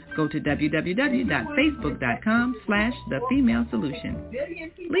page. Go to www.facebook.com/thefemalesolution.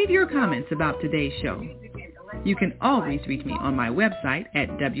 Leave your comments about today's show. You can always reach me on my website at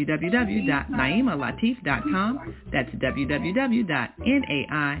www.naimalatif.com. That's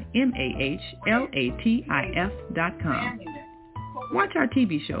www.naimalatif.com. Watch our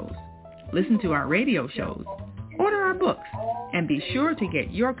TV shows, listen to our radio shows, order our books, and be sure to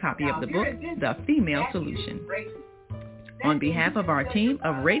get your copy of the book, The Female Solution. On behalf of our team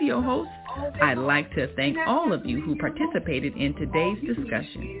of radio hosts, I'd like to thank all of you who participated in today's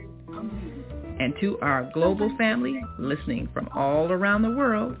discussion. And to our global family listening from all around the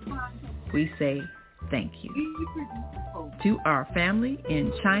world, we say thank you. To our family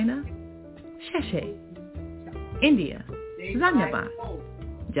in China, Sheshe, India, Zhana,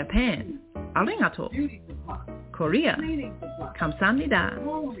 Japan, Arigato, Korea, Kamsahamnida,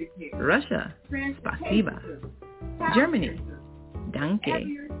 Russia, Spasiba, Germany, Danke,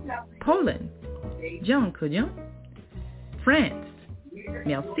 Poland, Dziękuję, France,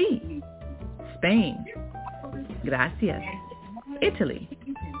 Merci, Spain, Gracias, Italy,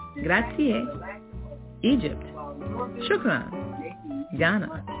 Grazie, Egypt, Shukran,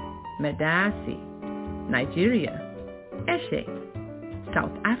 Ghana, Medasi, Nigeria, Eshe,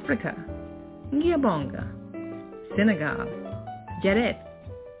 South Africa, Ngiyabonga, Senegal, Jaret,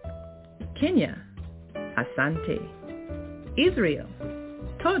 Kenya, Asante, Israel,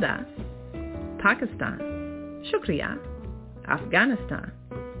 Toda, Pakistan, Shukriya, Afghanistan,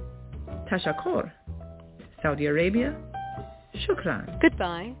 Tashakor, Saudi Arabia, Shukran.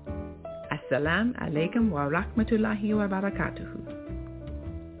 Goodbye. Assalamu alaikum wa rahmatullahi wa barakatuhu.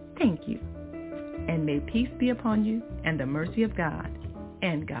 Thank you, and may peace be upon you and the mercy of God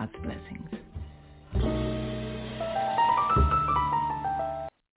and God's blessings.